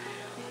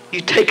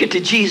 You take it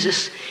to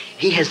Jesus.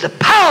 He has the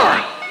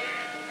power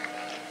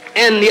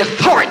and the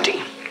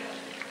authority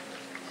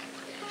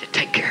to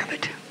take care of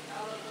it.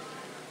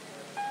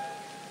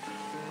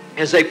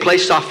 As they play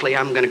softly,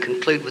 I'm going to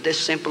conclude with this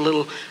simple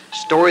little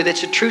story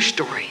that's a true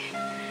story.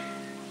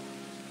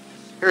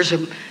 There's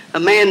a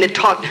man that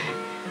taught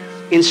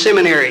in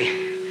seminary.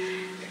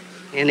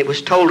 And it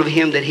was told of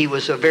him that he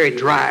was a very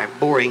dry,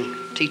 boring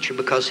teacher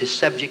because his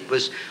subject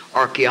was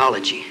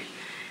archaeology.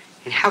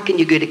 And how can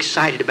you get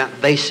excited about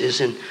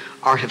vases and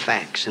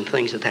artifacts and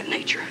things of that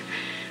nature?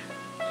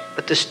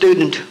 But the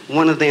student,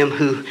 one of them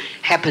who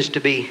happens to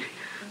be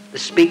the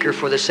speaker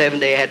for the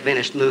Seventh-day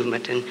Adventist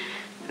movement, and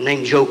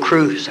named Joe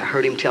Cruz. I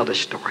heard him tell this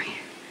story.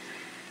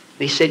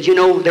 He said, you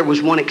know, there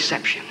was one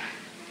exception.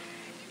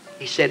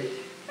 He said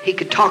he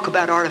could talk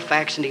about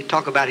artifacts and he'd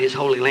talk about his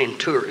Holy Land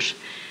tours,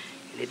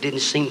 and it didn't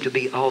seem to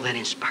be all that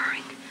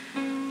inspiring.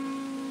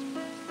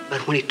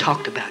 But when he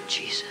talked about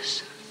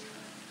Jesus,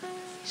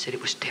 he said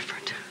it was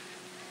different.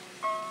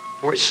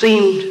 For it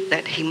seemed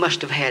that he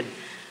must have had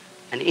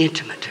an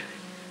intimate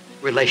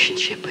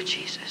relationship with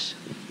Jesus.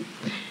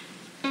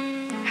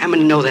 How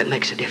many know that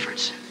makes a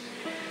difference?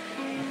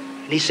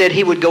 And he said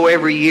he would go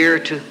every year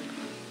to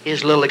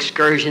his little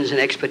excursions and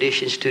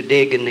expeditions to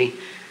dig in the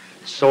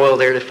soil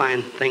there to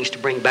find things to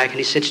bring back. And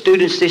he said,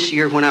 students, this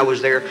year when I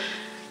was there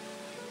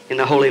in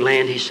the Holy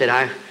Land, he said,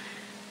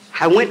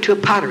 I went to a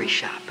pottery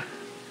shop.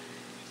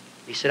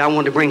 He said, I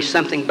wanted to bring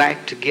something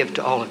back to give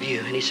to all of you.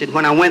 And he said,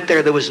 when I went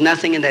there was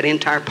nothing in that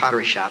entire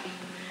pottery shop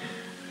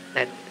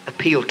that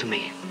appealed to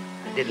me.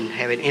 I didn't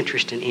have an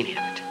interest in any of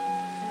it.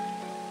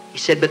 He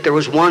said, but there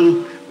was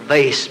one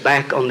vase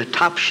back on the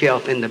top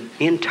shelf in the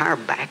entire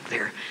back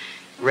there,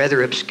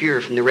 rather obscure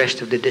from the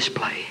rest of the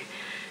display.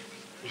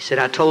 He said,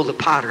 I told the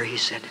potter, he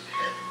said,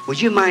 would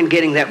you mind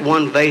getting that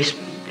one vase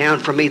down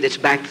for me that's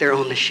back there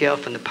on the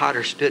shelf? And the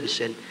potter stood and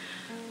said,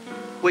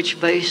 which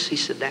vase? He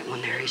said, that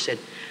one there. He said,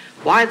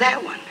 why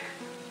that one?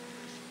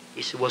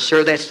 He said, well,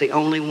 sir, that's the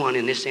only one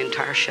in this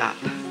entire shop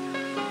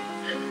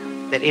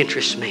that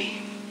interests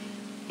me.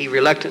 He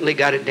reluctantly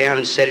got it down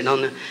and set it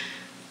on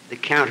the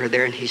counter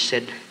there, and he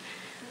said,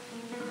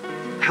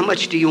 how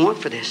much do you want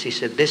for this? He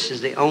said, this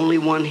is the only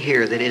one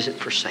here that isn't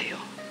for sale.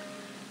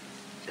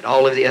 He said,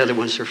 all of the other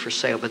ones are for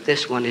sale, but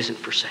this one isn't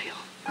for sale.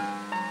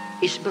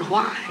 He said, but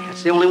why?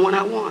 That's the only one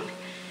I want.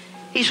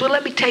 He said, well,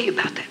 let me tell you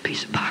about that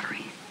piece of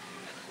pottery.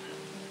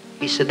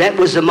 He said, that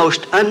was the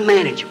most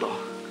unmanageable,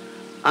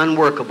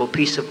 unworkable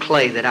piece of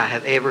clay that I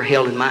have ever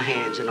held in my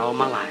hands in all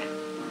my life.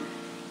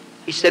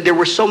 He said, there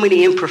were so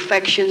many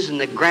imperfections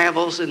and the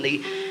gravels and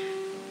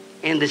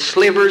the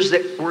slivers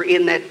that were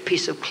in that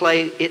piece of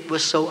clay. It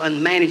was so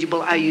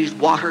unmanageable. I used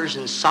waters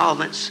and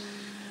solvents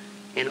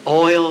and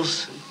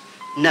oils.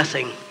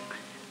 Nothing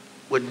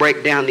would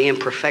break down the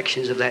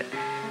imperfections of that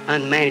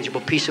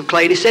unmanageable piece of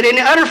clay. And he said, in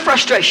utter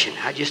frustration,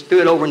 I just threw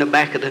it over in the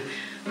back of the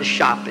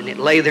shop, and it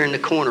lay there in the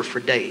corner for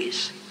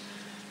days.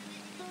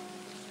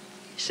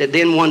 He said,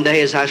 then one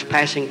day as I was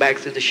passing back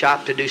through the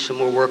shop to do some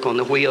more work on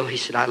the wheel, he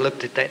said, I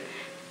looked at that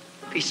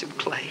piece of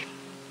clay.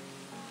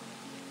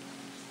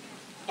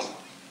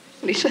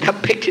 And he said, I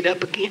picked it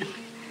up again,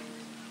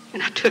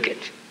 and I took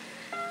it,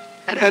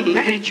 that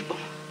unmanageable,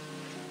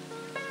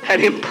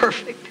 that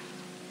imperfect,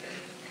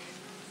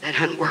 that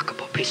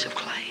unworkable piece of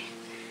clay,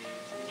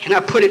 and I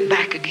put it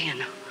back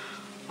again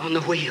on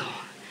the wheel.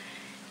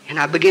 And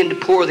I began to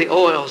pour the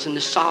oils and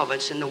the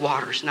solvents and the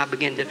waters, and I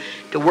began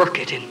to work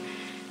it and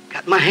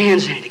got my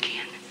hands in it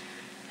again.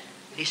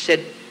 And he said,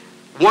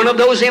 one of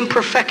those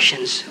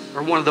imperfections,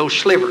 or one of those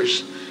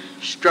slivers,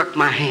 struck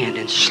my hand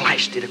and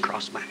sliced it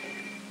across my hand.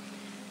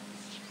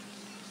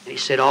 And he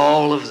said,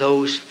 all of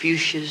those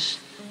fuchsias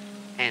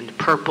and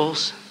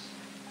purples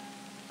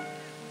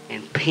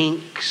and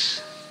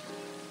pinks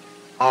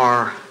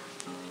are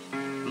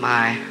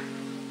my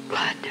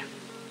blood.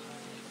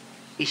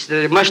 He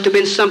said, there must have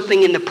been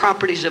something in the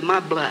properties of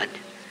my blood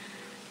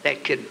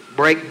that could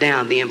break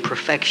down the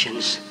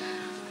imperfections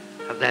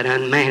of that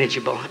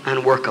unmanageable,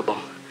 unworkable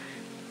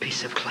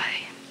piece of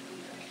clay.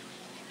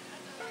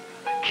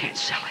 I can't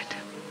sell it.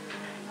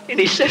 And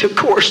he said, of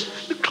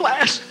course, the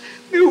class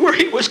knew where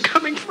he was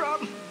coming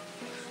from.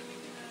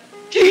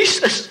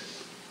 Jesus,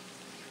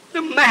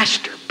 the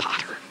master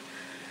potter,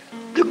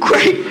 the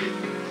great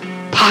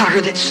potter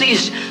that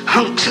sees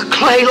hunks of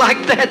clay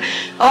like that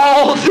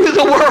all through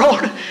the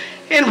world.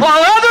 And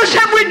while others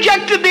have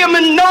rejected them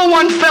and no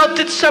one felt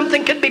that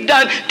something could be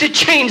done to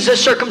change the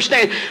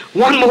circumstance,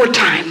 one more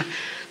time,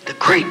 the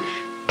great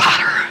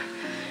potter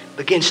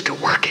begins to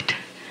work it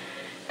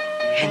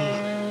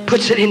and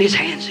puts it in his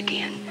hands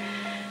again.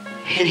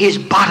 And he's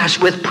bought us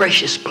with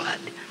precious blood.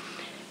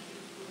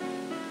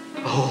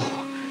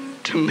 Oh,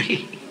 to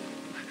me,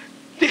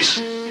 this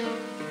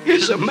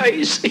is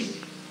amazing.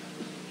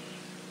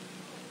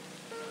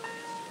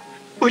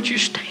 Would you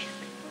stand?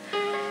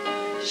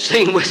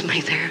 Sing with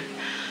me there.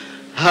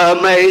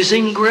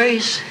 Amazing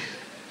grace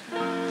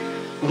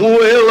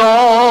will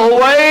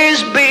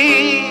always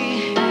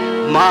be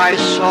my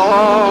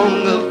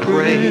song of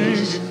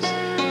praise.